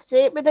fuck's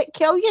sake, would it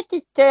kill you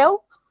to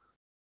tell?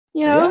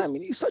 You know, Yeah, I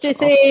mean, he's such to an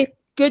arsehole. say,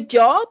 good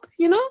job,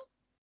 you know?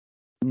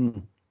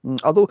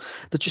 Although,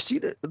 did you see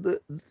the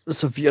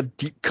severe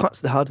deep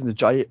cuts they had in the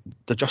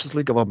Justice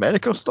League of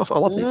America stuff? I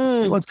love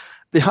the ones.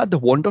 They had the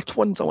Wonder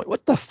Twins. I'm like,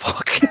 what the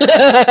fuck?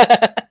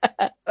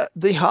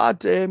 They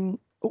had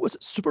what was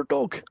it,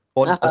 Superdog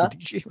on as a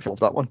DJ, which I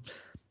love that one.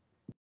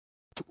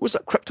 What was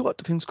that Crypto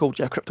called?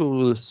 Yeah,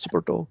 Crypto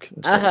Superdog.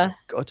 Like,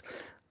 God.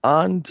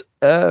 And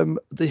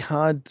they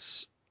had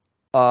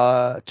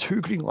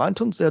two Green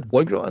Lanterns. They had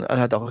one Green Lantern and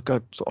had like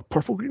a sort of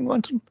purple Green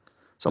Lantern.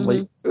 So I'm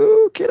like,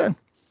 okay then.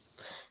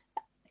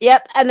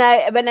 Yep, and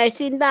when I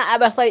seen that, I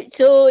was like,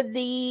 so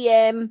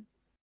they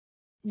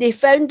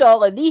found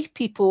all of these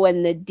people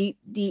in the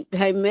deep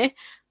Highway,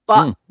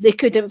 but they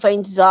couldn't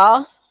find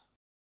Zar.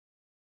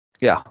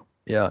 Yeah,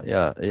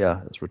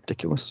 it's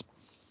ridiculous.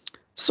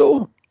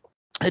 So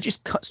it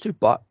just cuts to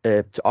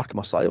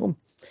Arkham Asylum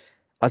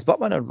as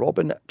Batman and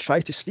Robin try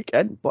to sneak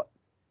in, but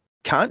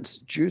can't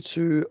due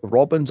to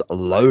Robin's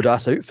loud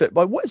ass outfit.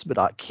 But what is with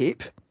that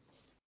cape?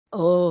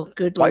 Oh,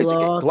 good Why lord! does it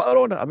get glitter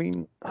on it? I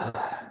mean,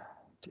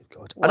 dear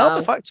God. Wow. I love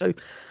the fact how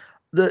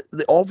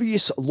the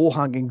obvious low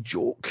hanging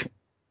joke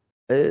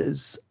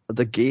is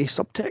the gay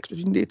subtext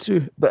between the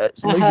two, but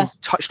it's not even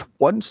touched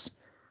once.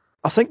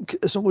 I think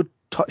it's only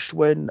touched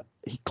when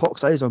he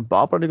clocks eyes on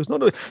Barbara and he goes, no,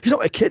 he's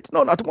not a kid.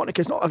 No, I don't want a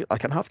kid. No, I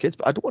can have kids,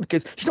 but I don't want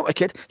kids. He's not a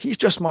kid. He's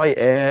just my,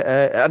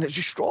 and it's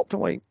just dropped.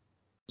 I'm like,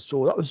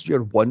 so that was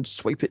your one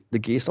swipe at the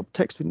gay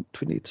subtext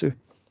between the two.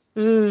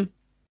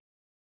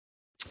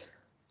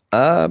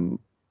 As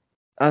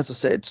I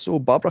said, so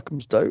Barbara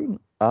comes down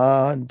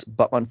and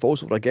Batman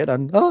falls over again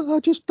and I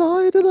just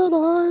died in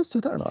an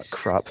accident and that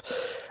crap.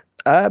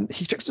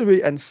 He tricks her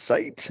way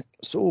inside,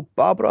 so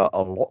Barbara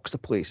locks the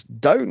place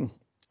down.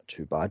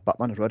 Too bad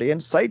Batman is already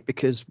inside,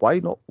 because why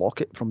not lock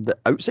it from the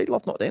outside,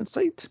 love, not the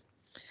inside?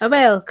 Oh,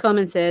 well,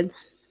 common sense.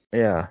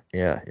 Yeah.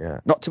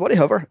 Not to worry,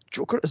 however,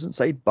 Joker is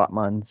inside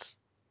Batman's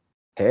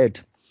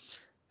head.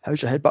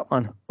 How's your head,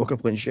 Batman? No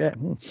complaints yet.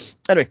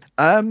 Anyway,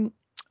 and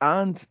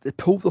they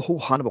pull the whole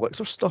Hannibal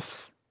Lecter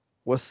stuff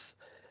with...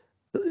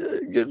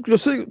 You're going to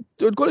say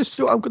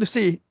what I'm going to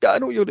say. Yeah, I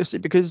know what you're going to say,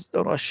 because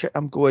oh shit,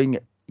 I'm going,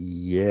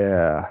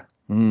 yeah.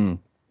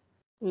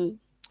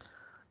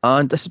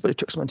 And this is where he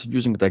tricks him into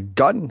using the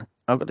gun.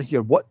 I'm going to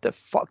hear what the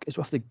fuck is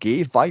with the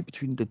gay vibe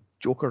between the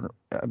Joker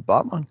and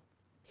Batman.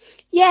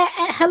 Yeah,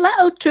 a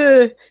little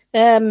too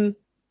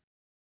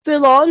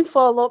full on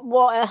for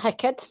what a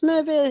kid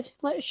movie,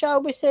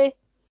 shall we say?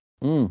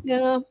 You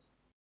know.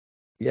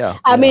 Yeah.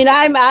 I mean,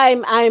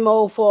 I'm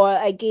all for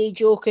a gay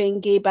Joker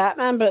and gay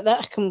Batman, but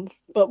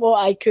what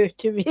I could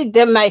to read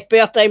in my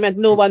spare time and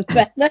no one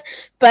fitness.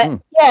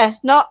 But yeah,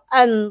 not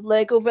in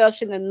Lego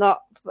version and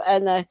not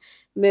in a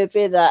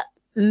movie that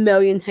a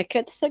million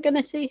kids are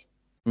gonna see.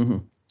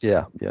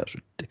 Yeah, it's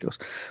ridiculous.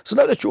 So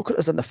now the Joker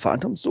is in the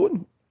Phantom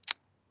Zone,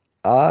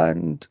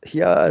 and he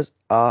has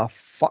a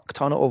fuck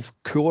ton of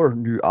cooler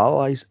new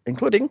allies,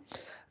 including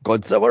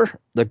Godzilla,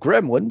 the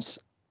Gremlins,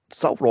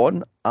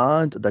 Sauron,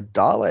 and the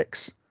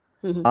Daleks.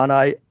 And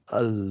I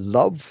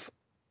love.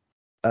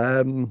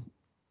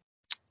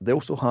 They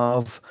also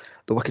have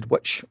the Wicked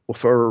Witch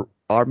with her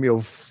army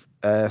of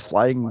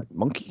flying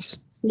monkeys.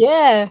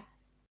 Yeah.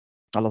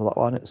 I love that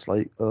one. It's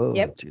like,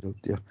 dear, oh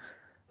dear.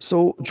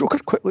 So Joker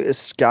quickly is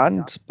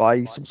scanned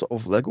by some sort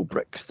of Lego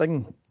brick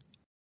thing,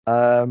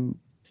 and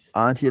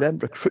he then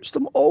recruits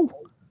them all.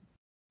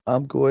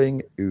 I'm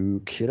going,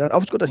 okay then. I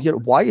was going to hear,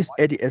 why is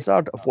Eddie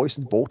Izzard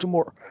voicing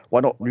Voldemort?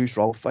 Why not use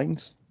Ralph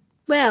Fiennes?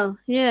 Well,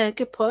 yeah,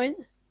 good point.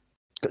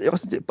 If you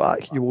listen to it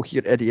back, you will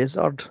hear Eddie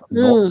Izzard,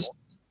 not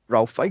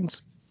Ralph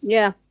Fiennes.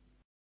 Yeah.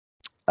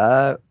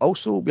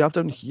 Also, we have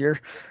down here,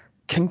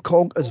 King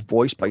Kong is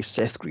voiced by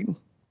Seth Green.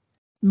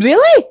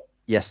 Really?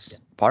 Yes,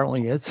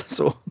 apparently he is.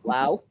 So.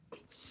 Wow.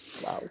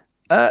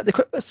 They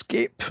quickly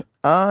escape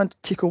and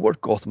take over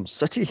Gotham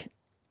City.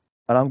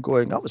 And I'm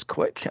going, that was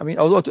quick. I mean,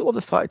 although I do love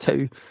the fact how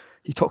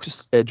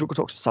Joker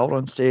talks to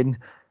Sauron saying,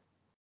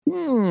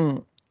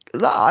 can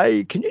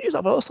you use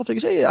that for other stuff? He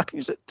goes, yeah, I can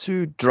use it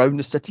to drown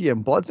the city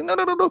in blood.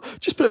 No,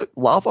 just put it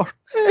lava.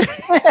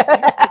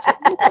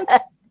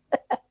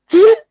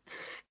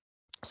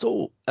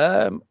 So,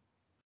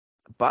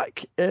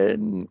 back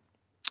in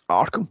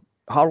Arkham,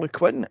 Harley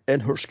Quinn in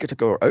her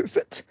Skittiger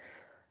outfit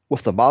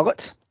with the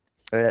mallet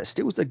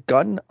steals the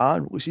gun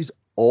and releases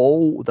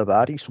all the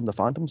baddies from the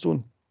Phantom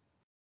Zone.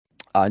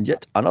 And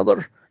yet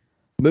another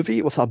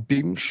movie with a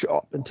beam shot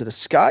up into the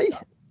sky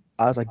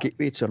as a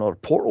gateway to another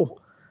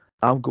portal.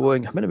 I'm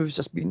going, how many movies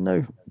has this been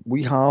now?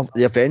 We have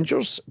The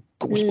Avengers,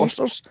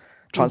 Ghostbusters,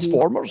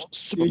 Transformers,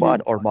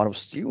 Superman or Man of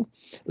Steel,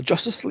 the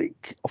Justice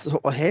League, off the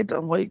top of my head.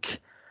 I'm like,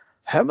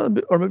 how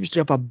many movies do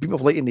you have a beam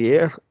of light in the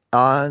air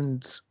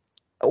and it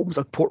opens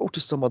a portal to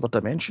some other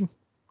dimension?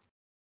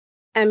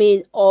 I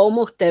mean,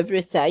 almost every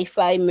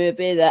sci-fi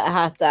movie that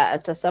has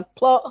that as a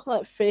subplot,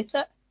 let's face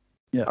it.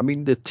 Yeah, I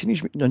mean, the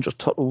Teenage Mutant Ninja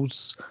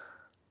Turtles,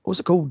 what's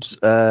it called?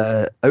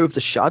 Out of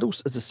the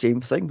Shadows is the same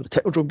thing. The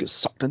Technodrome gets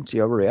sucked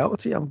into our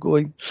reality. I'm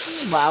going,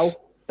 wow.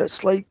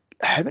 It's like,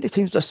 how many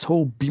times this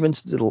whole beam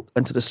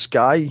into the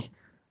sky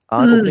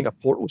and opening a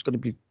portal is going to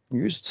be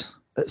used?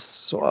 It's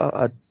sort of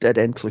a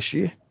dead-end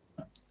cliche.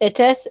 It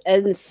is,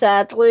 and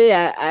sadly,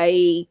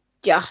 I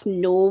just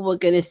know we're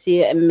going to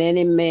see it in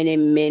many, many,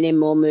 many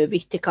more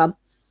movies to come.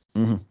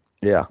 Mm-hmm.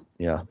 Yeah,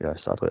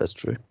 sadly it's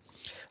true.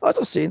 As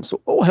I was saying,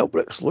 so all hell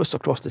breaks loose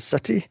across the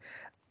city.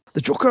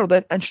 The Joker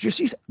then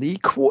introduces the,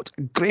 quote,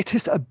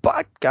 greatest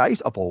bad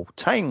guys of all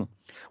time,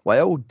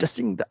 while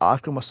dissing the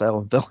Arkham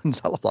Asylum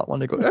villains. I love that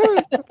one. They go,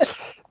 oh,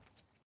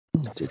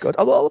 dear God.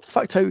 I love the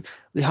fact how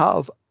they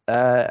have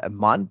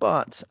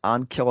Man-Bat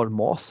and Killer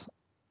Moth.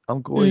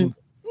 I'm going,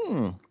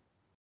 a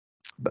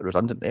bit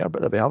redundant there,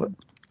 but there we have it.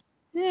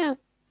 Yeah.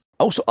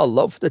 Also, I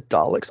love the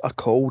Daleks are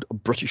called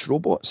British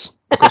robots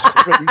because of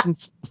corporate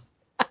reasons.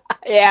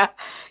 Yeah.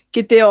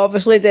 They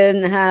obviously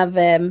didn't have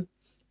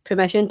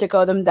permission to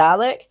call them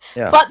Dalek.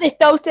 Yeah. But they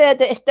still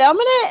said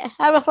Exterminate.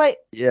 I was like,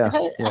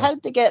 how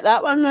how'd they get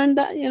that one round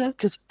that,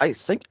 Because I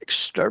think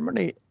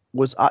Exterminate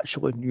was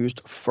actually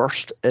used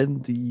first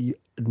in the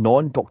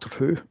non-Doctor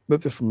Who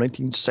movie from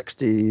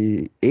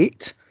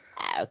 1968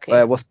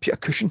 with Peter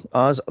Cushing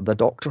as the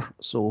Doctor.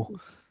 So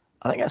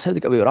I think that's how they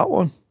got away with that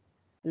one.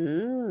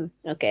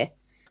 Okay.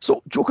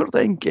 So Joker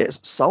then gets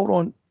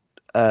Sauron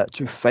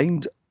to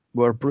find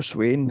where Bruce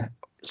Wayne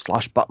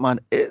 / Batman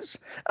is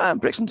and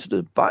breaks into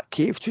the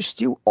Batcave to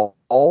steal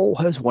all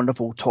his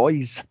wonderful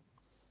toys.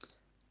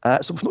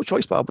 So with no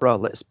choice, Barbara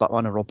lets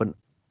Batman and Robin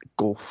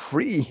go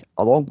free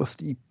along with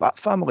the Bat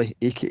family,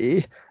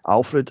 aka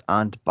Alfred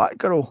and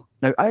Batgirl.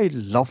 Now, I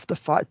love the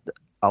fact that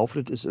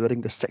Alfred is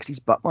wearing the 60s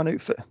Batman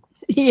outfit.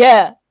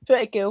 Yeah,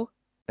 pretty cool.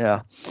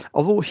 Yeah,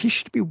 although he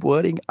should be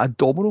wearing a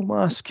domino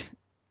mask.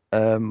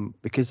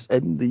 Because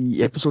in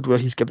the episode where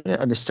he's given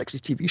it in the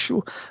 60s TV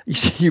show,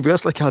 he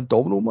wears like a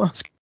domino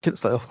mask.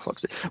 It's like, oh,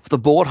 fuck's sake, with a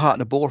bowler hat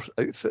and a bowler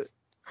outfit.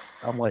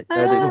 I'm like,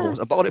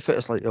 a bowler outfit.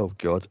 It's like, oh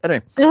god.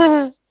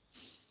 Anyway,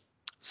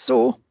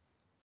 so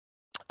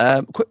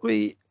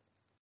quickly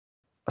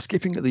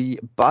escaping the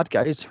bad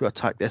guys who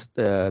attack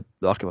the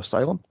Arkham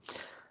Asylum,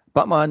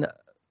 Batman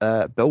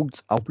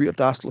builds a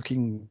weird-ass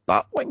looking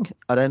Batwing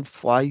and then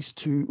flies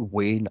to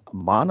Wayne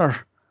Manor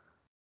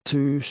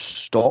to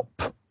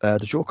stop the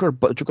Joker,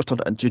 but the Joker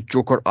turned it into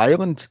Joker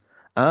Island,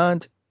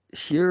 and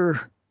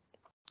here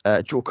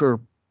Joker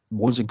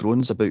moans and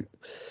groans about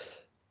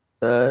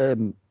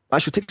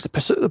actually takes the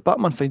piss out of the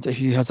Batman, finds out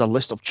he has a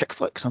list of chick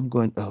flicks. I'm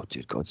going, oh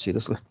dear God,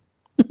 seriously.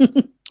 What do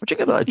you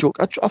think about that joke?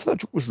 I thought that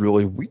joke was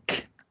really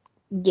weak.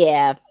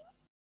 Yeah.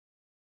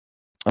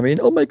 I mean,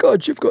 oh my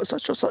God, you've got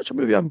such a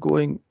movie. I'm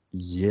going,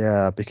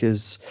 yeah,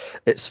 because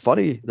it's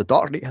funny. The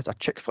Dark Knight has a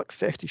chick flick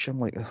fetish. I'm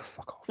like, oh,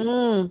 fuck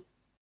off.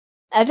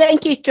 I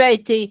think he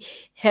tried to,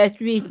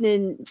 his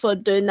reasoning for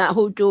doing that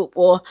whole joke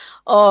was,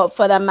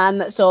 for a man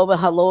that's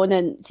always alone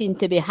and seemed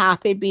to be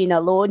happy being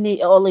alone,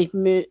 all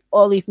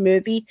his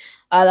movies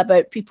are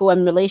about people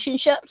in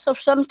relationships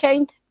of some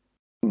kind.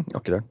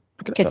 Okay then.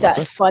 Because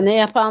that's funny,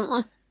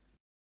 apparently.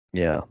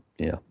 Yeah.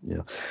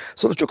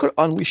 So the Joker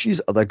unleashes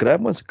the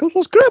gremlins because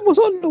there's gremlins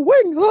on the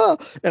wing.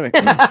 Anyway,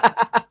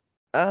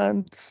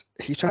 and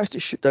he tries to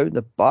shoot down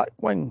the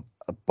Batwing,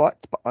 but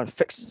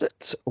fixes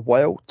it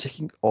while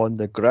taking on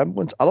the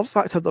gremlins. I love the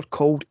fact how they're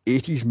called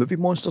 80s movie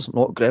monsters,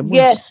 not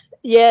gremlins.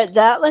 Yeah,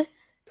 exactly.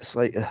 It's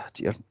like, oh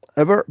dear.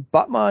 However,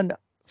 Batman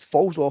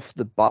falls off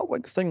the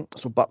Batwing thing,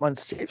 so Batman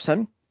saves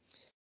him.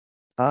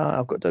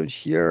 I've got down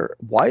here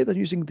why they're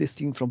using the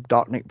theme from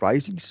Dark Knight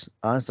Rises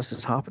as this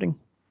is happening.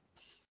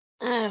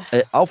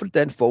 Alfred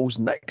then falls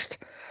next,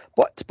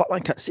 but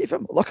Batman can't save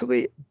him.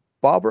 Luckily,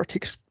 Barbara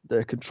takes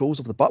the controls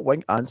of the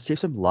Batwing and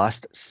saves him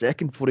last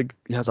second before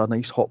he has a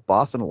nice hot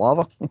bath in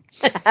lava.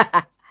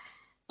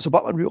 So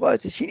Batman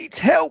realizes he needs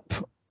help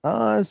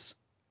as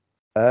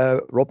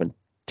Robin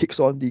takes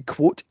on the,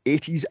 quote,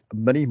 80s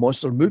mini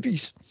monster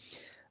movies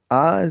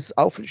as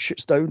Alfred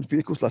shoots down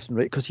vehicles left and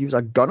right because he was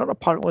a gunner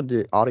apparently in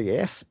the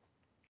RAF.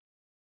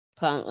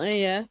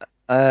 Apparently, yeah.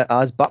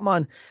 As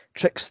Batman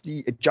tricks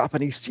the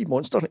Japanese sea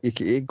monster,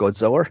 aka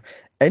Godzilla,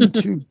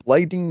 into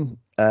blinding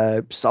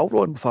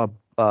Sauron with a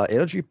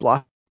energy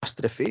blast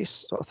to the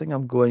face, sort of thing.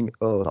 I'm going,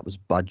 oh, that was a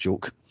bad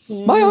joke.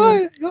 My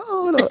eye!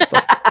 Oh, no, that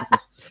stuff.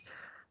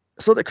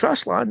 So they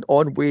crash land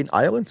on Wayne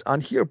Island,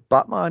 and here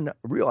Batman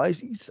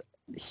realizes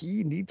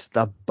he needs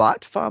the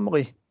Bat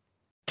family,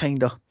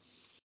 kinda.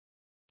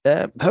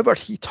 However,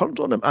 he turns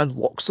on him and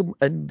locks him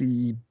in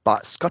the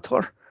Bat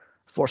Scuttler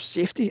for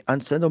safety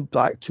and sends him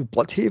back to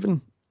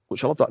Bloodhaven,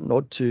 which I love that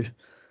nod to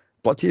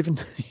Bloodhaven.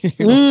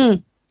 you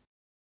know?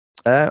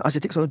 As he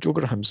takes on the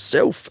Joker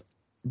himself,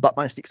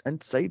 Batman sneaks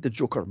inside the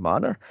Joker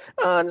Manor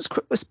and is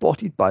quickly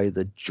spotted by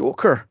the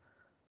Joker.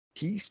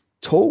 He's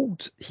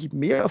told he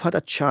may have had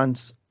a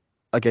chance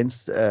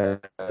against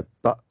the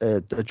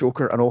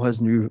Joker and all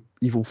his new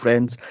evil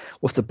friends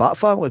with the Bat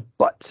family,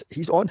 but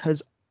he's on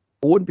his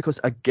own because,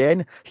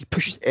 again, he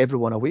pushes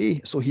everyone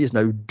away, so he is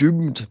now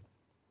doomed.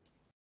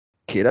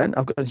 Okay, then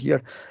I've got in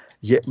here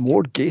yet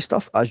more gay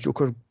stuff as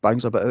Joker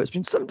bangs about. It's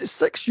been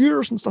 76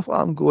 years and stuff like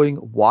that. I'm going,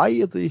 why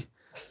are they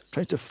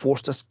trying to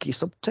force this gay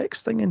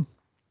subtext thing in?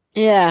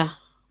 Yeah.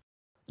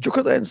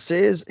 Joker then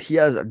says he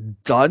is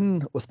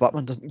done with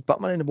Batman, doesn't need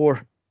Batman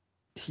anymore.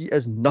 He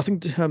is nothing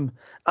to him,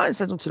 and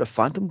sends him to the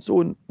Phantom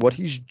Zone where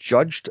he's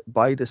judged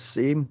by the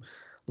same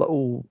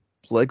little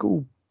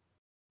Lego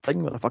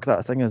thing, what the fuck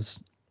that thing is.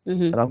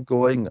 And I'm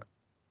going,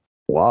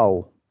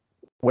 wow,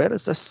 where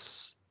is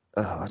this?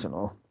 I don't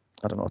know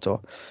at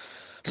all.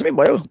 So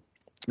meanwhile,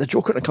 the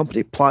Joker and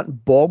company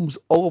plant bombs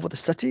all over the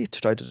city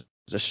to try to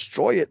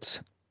destroy it.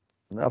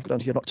 And I've got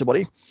down here, not to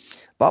worry.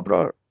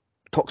 Barbara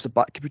talks the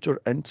Batcomputer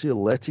into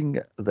letting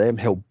them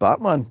help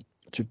Batman.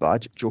 Too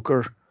bad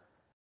Joker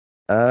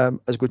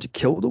is going to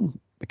kill them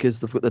because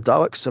they've got the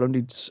Daleks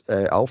surrounded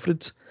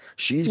Alfred.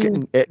 She's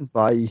getting eaten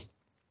by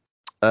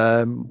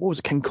what was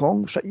it, King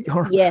Kong was trying to eat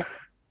her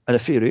in a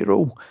fairy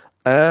roll.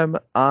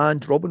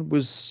 And Robin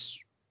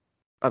was,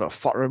 I don't know,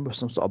 futtering with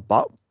some sort of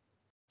bat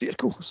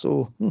vehicle.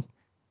 So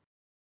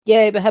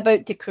yeah, but how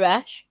about the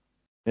crash?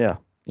 Yeah,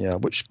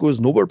 which goes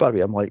nowhere, Barry.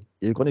 I'm like,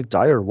 you're going to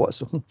die or what?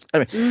 So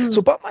anyway,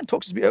 so Batman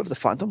talks his way out of the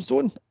Phantom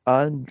Zone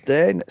and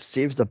then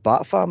saves the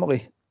Bat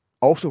family.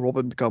 Also,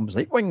 Robin becomes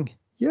Nightwing.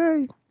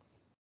 Yay!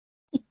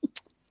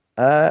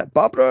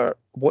 Barbara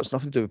wants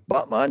nothing to do with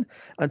Batman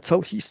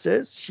until he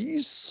says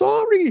he's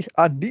sorry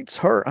and needs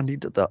her and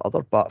needed the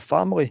other Bat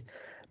family,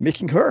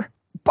 making her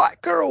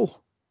Batgirl.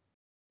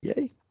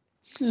 Yay!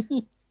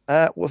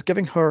 With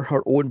giving her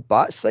her own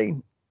Bat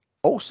sign.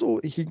 Also,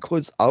 he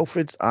includes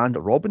Alfred's and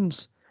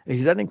Robin's.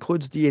 He then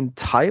includes the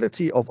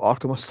entirety of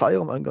Arkham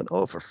Asylum. I'm going,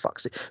 oh, for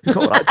fuck's sake, who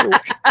called that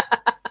joke?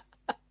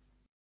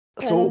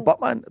 So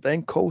Batman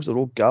then calls the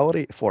Rogue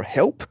Gallery for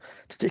help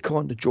to take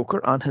on the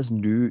Joker and his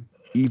new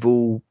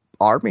evil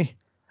army.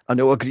 And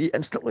they'll agree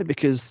instantly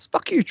because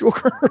fuck you,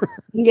 Joker.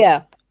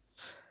 Yeah.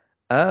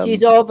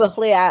 She's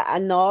obviously a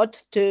nod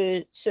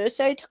to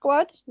Suicide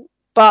Squad,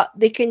 but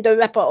they kind of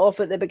rip it off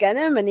at the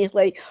beginning when he's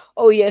like,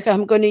 oh yeah,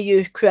 I'm going to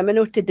use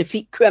criminal to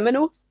defeat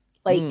criminals.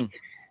 Like,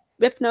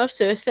 ripping off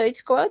Suicide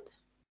Squad.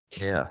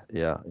 Yeah.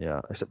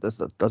 Except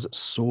this does it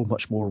so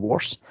much more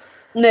worse.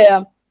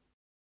 Yeah.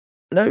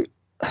 Now,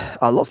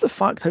 I love the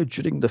fact how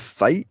during the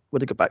fight,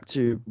 when they get back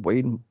to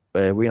Wayne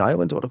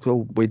Island, or what I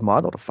call Wayne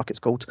Manor, or the fuck it's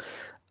called,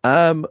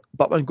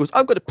 Batman goes,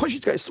 I'm going to punch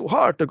these guys so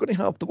hard, they're going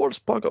to have the world's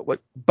spark up,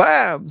 like,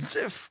 bam,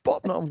 ziff,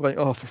 bop. And I'm going,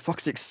 oh, for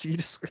fuck's sake,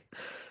 seriously.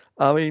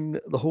 I mean,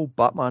 the whole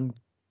Batman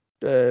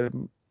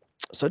sound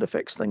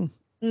effects thing,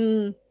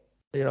 I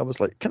was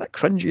like, kind of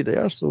cringy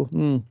there. So,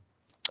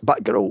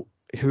 Batgirl,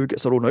 who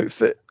gets her own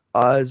outfit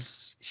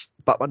as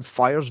Batman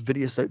fires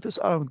various outfits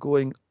at her, I'm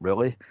going,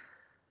 really?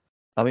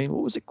 I mean,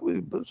 what was it?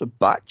 It was a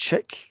Bat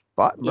chick,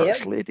 Bat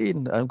merch lady,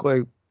 and I'm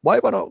going, why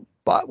am I not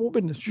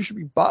Batwoman? She should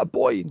be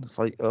Batboy. And it's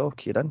like, oh,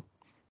 okay then.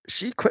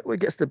 She quickly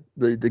gets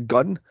the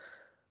gun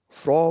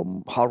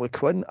from Harley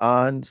Quinn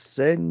and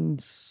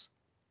sends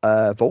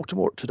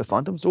Voldemort to the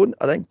Phantom Zone,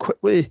 and then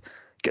quickly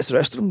gets the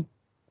rest of them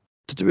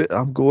to do it.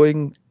 I'm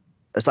going,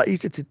 is that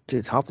easy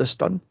to have this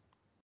done?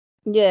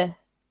 Yeah.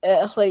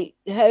 It's like,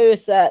 how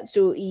is that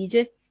so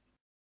easy?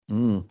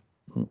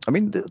 I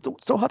mean, they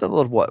still had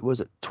another, what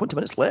was it, 20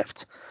 minutes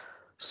left?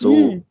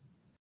 So,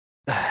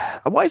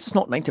 why is this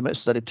not 90 minutes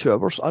instead of 2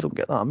 hours? I don't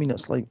get that. I mean,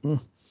 it's like,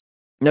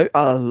 Now,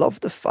 I love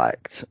the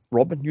fact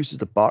Robin uses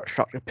the Bat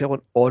Shark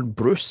repellent on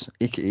Bruce,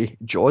 aka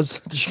Jaws.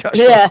 Did you catch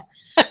that?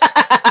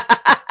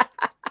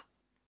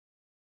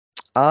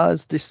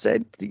 As they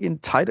sent the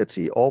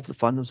entirety of the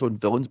Phantom Zone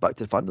villains back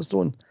to the Phantom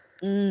Zone.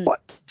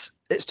 But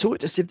it's too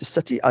late to save the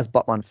city as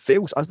Batman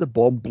fails as the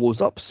bomb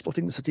blows up,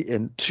 splitting the city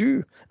in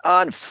two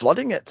and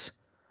flooding it.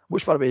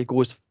 Which, by the way,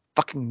 goes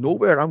fucking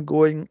nowhere. I'm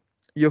going,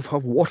 you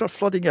have water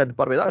flooding in.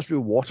 By the way, that's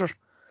real water.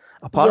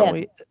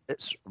 Apparently,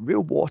 it's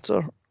real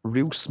water,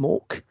 real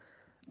smoke,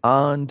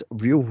 and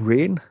real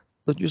rain.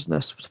 They're using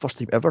this for the first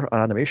time ever in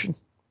animation.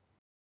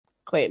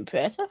 Quite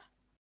impressive.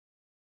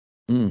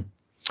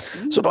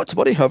 So not to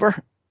worry,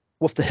 however,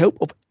 with the help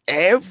of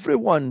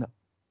everyone,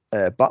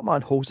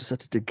 Batman holds the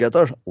city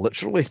together,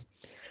 literally.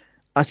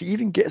 As he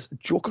even gets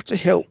Joker to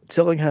help,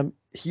 telling him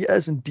he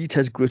is indeed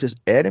his greatest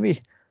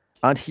enemy.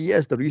 And he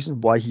is the reason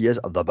why he is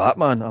the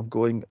Batman. I'm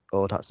going,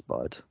 oh, that's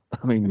bad.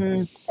 I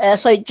mean...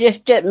 It's like,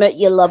 just admit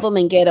you love him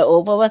and get it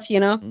over with,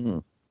 you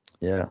know?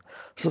 Yeah.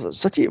 So the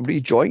city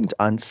rejoined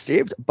and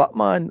saved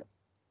Batman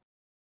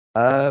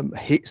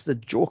Hates the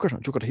Joker.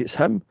 Joker hates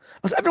him.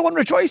 As everyone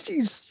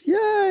rejoices,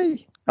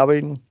 yay! I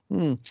mean,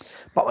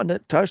 Batman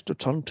tries to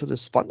turn to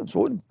this Phantom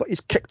Zone, but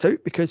he's kicked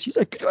out because he's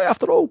a good guy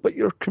after all. But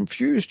you're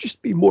confused.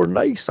 Just be more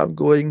nice. I'm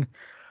going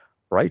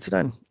right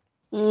then.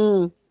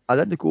 I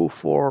then to go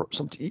for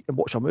something to eat and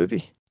watch a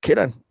movie. Okay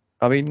then.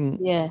 I mean,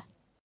 Yeah.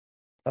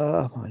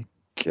 oh my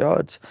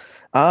god.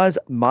 As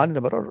Man in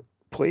the Mirror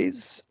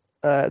plays,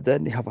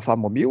 then they have a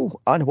family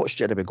meal and watch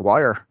Jerry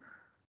Maguire.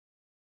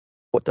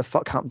 What the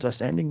fuck happened to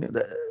this ending?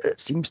 It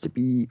seems to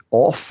be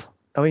off.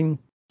 I mean,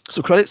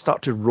 so credits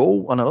start to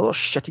roll and another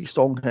shitty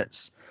song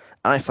hits.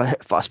 And if I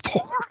hit fast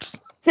forward,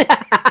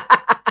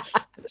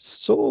 it's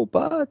so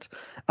bad.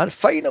 And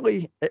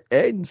finally, it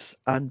ends.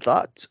 And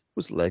that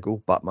was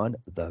Lego Batman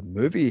the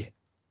movie.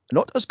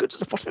 Not as good as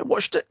the first time I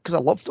watched it, because I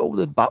loved all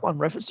the Batman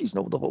references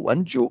and all the little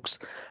in jokes,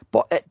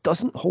 but it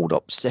doesn't hold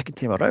up second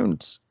time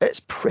around.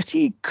 It's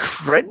pretty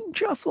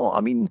cringe, I thought.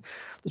 I mean,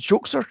 the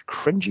jokes are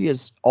cringy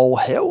as all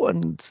hell,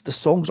 and the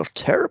songs are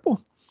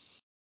terrible.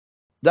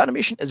 The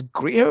animation is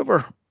great,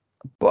 however,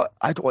 but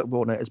I don't like Will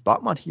Arnett as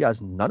Batman. He has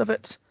none of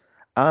it.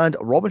 And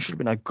Robin should have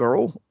been a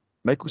girl.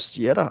 Michael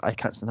Cera, I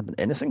can't stand him in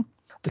anything.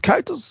 The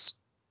characters...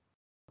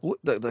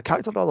 The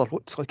character rather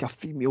looks like a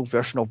female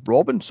version of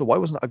Robin, so why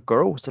wasn't it a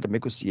girl instead of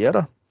Michael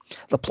Cera?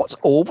 The plot's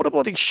all over the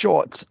bloody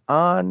shot,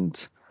 and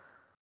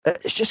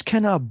it's just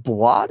kind of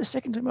blah the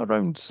second time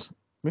around.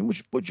 I mean,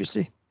 what would you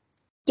say?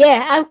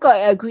 Yeah, I've got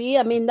to agree.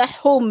 I mean, this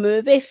whole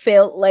movie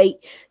felt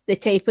like the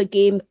type of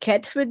game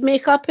kids would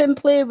make up and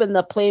play when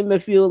they're playing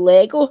with real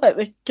Lego. It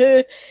was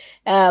too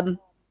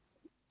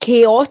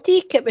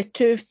chaotic. It was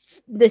too...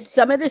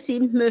 Some of the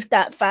scenes moved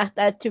that fast.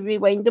 I had to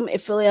rewind them to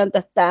fully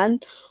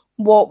understand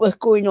what was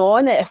going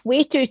on. It's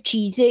way too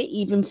cheesy,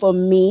 even for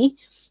me.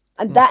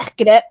 And that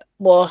script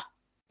was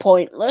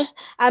pointless.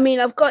 I mean,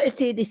 I've got to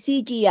say the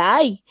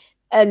CGI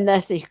in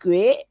this is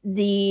great.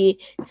 The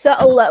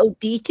subtle little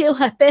detail,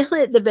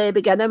 especially at the very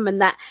beginning when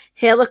that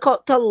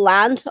helicopter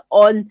lands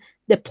on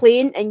the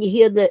plane and you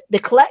hear the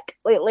click,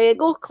 like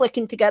Lego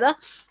clicking together.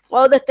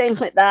 All the things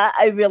like that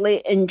I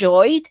really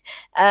enjoyed,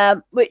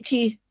 which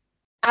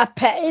I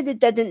pity they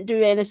didn't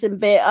do anything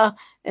better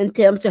in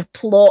terms of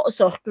plots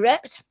or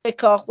scripts,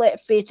 because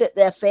let's face it,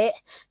 the effect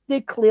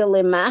they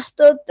clearly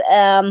mastered.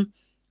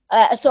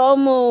 It's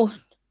almost,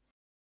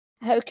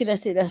 how can I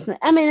say this?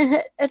 I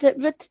mean, is it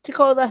rude to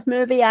call this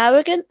movie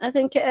arrogant? I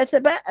think it is a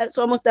bit. It's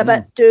almost a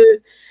bit too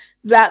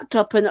wrapped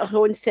up in its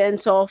own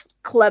sense of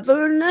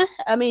cleverness.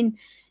 I mean,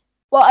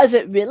 what is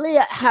it really?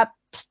 It had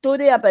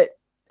story about, it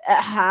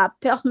had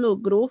personal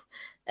growth,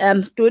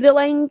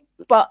 storyline,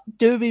 but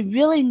do we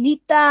really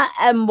need that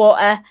in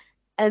what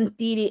in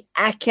theory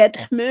a kid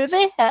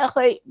movie? It's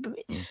like,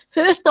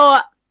 who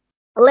thought,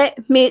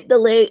 let's make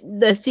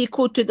the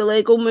sequel to the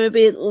Lego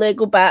movie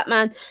Lego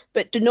Batman,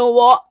 but do you know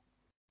what?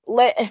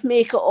 Let's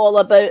make it all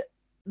about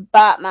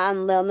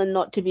Batman learning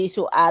not to be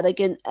so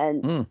arrogant,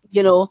 and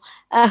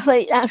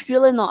like, that's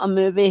really not a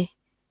movie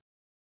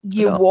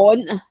you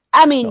want.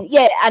 I mean,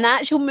 yeah, an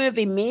actual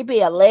movie,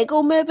 maybe a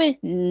Lego movie.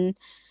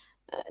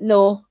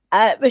 No,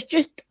 it was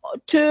just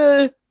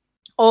too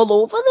all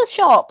over the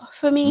shop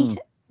for me.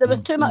 There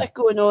was too much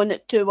going on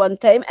at one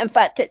time. In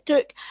fact, it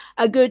took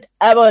a good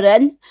hour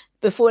in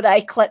before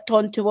I clicked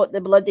onto what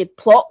the bloody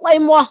plot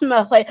line was. And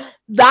I was like,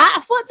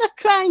 that's what they're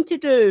trying to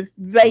do.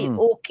 Right,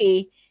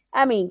 okay.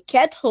 I mean,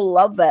 kids will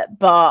love it,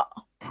 but,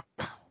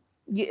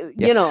 you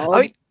know.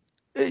 I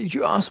mean,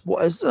 you asked,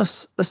 what is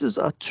this? This is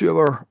a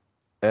 2-hour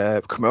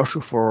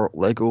commercial for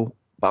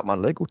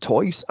Batman Lego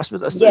toys. That's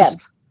what this is.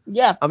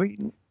 Yeah. I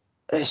mean,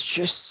 it's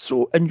just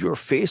so in your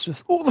face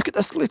with, oh, look at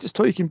this latest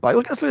toy you can buy.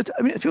 Look at this latest.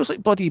 I mean, it feels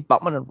like bloody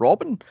Batman and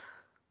Robin.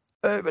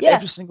 But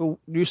every single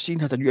new scene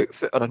has a new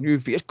outfit or a new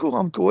vehicle.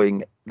 I'm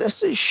going,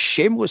 this is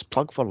shameless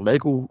plug for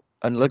Lego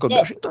and Lego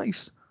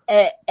merchandise.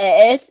 It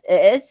is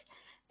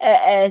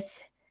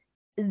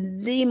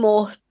the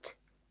most,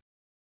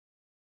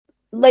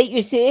 like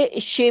you say,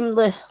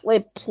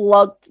 shamelessly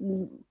plugged,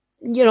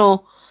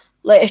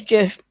 let's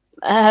just,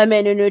 how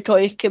many new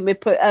toys can we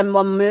put in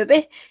one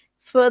movie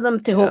for them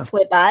to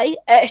hopefully buy?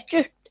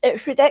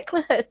 It's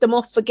ridiculous. It's the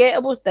most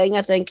forgettable thing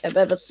I think I've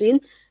ever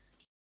seen.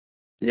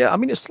 Yeah, I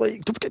mean, it's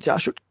like, don't forget to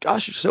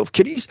ask yourself,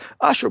 kiddies,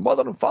 ask your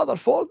mother and father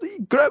for the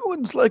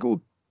Gremlins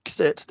Lego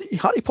set, the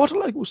Harry Potter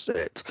Lego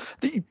set,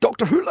 the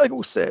Doctor Who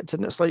Lego set,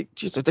 and it's like,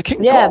 Jesus, the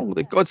King Kong,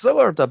 the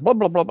Godzilla, the blah,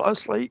 blah, blah, blah.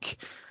 It's like,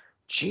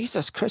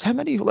 Jesus Christ, how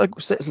many Lego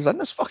sets is in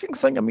this fucking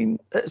thing? I mean,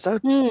 it's a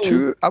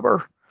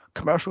 2-hour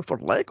commercial for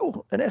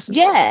Lego, in essence.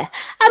 Yeah,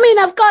 I mean,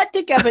 I've got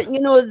to give it,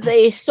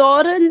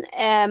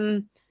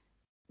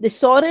 the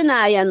Soaring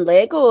Iron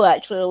Lego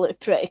actually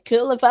looked pretty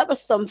cool. If that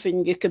was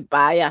something you could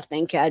buy, I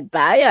think I'd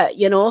buy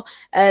it,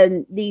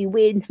 and the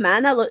Wayne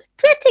Manor looked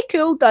pretty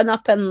cool done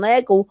up in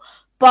Lego.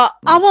 But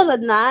other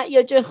than that,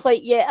 you're just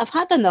like, yeah, I've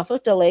had enough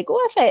of the Lego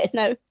effect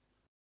now.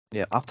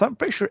 Yeah, I'm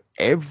pretty sure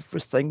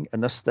everything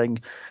in this thing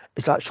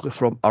is actually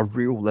from a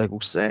real Lego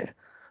set.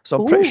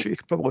 So I'm pretty sure you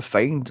could probably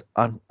find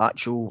an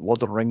actual Lord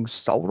of the Rings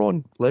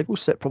Sauron Lego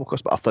set. Probably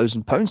cost about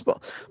 £1,000,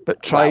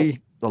 but try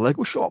the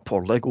Lego shop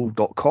or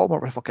Lego.com or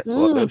whatever the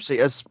website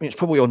is. I mean, it's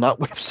probably on that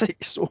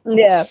website. So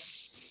Yeah.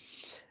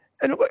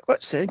 And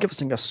let's say give this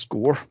thing a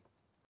score.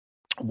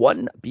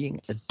 1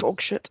 being a dog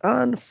shit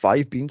and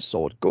 5 being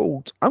solid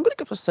gold. I'm going to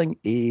give this thing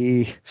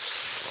a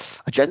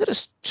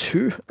generous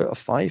 2 out of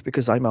 5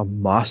 because I'm a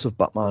massive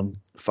Batman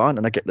fan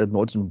and I get the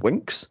nods and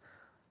winks.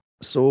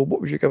 So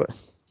what would you give it?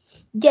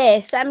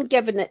 Yes, I'm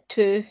giving it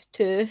 2.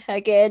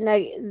 Again,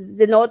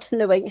 the nods and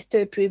the winks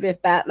to previous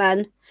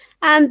Batman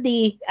and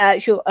the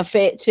actual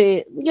effect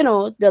to,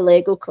 the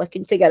Lego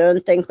clicking together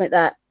and things like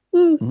that.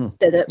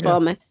 Did it for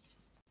me.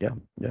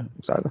 Yeah,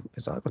 exactly.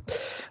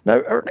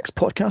 Now, our next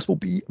podcast will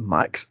be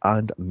Max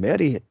and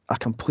Mary, a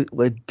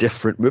completely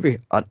different movie,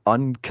 an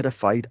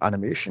uncodified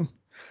animation.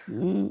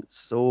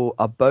 So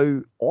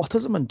about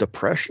autism and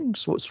depression.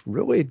 So it's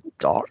really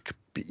dark,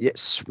 but yet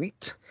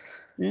sweet.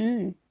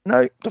 Now,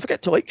 don't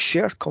forget to like,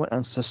 share, comment,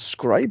 and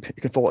subscribe.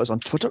 You can follow us on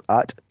Twitter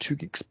at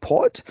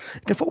 2geekspod.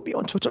 You can follow me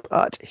on Twitter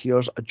at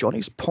Here's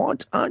Johnny's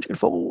Pod, and you can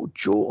follow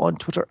Joe on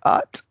Twitter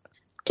at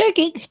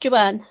 2geeks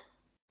Joanne.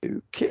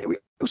 Okay, we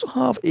also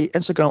have a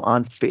Instagram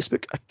and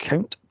Facebook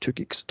account,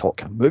 2geeks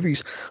Talk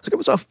Movies. So give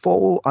us a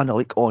follow and a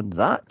like on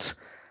that.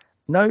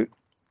 Now,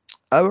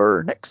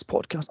 our next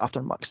podcast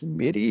after Max and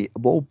Mary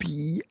will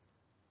be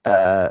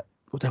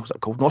what the hell is that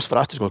called?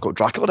 Nosferatu. It's going to call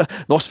Dracula.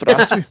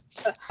 Nosferatu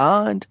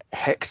and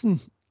Hexen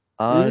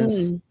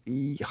as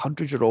the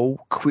 100-year-old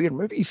queer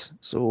movies.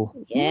 So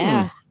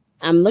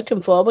I'm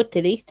looking forward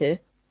to these 2.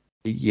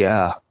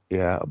 Yeah,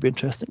 it'll be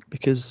interesting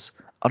because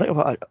I don't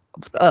know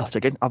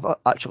again, I've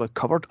actually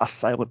covered a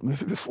silent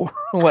movie before.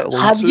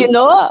 Have you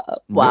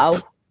not? Wow.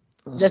 Nope.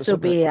 This will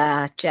be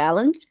a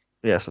challenge.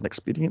 Yes, an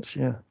experience.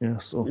 Yeah.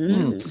 So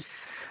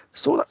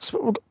that's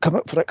what will come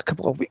out for a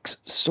couple of weeks.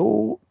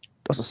 So,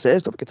 as I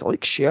said, don't forget to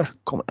like, share,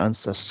 comment, and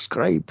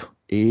subscribe.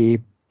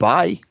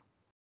 Bye.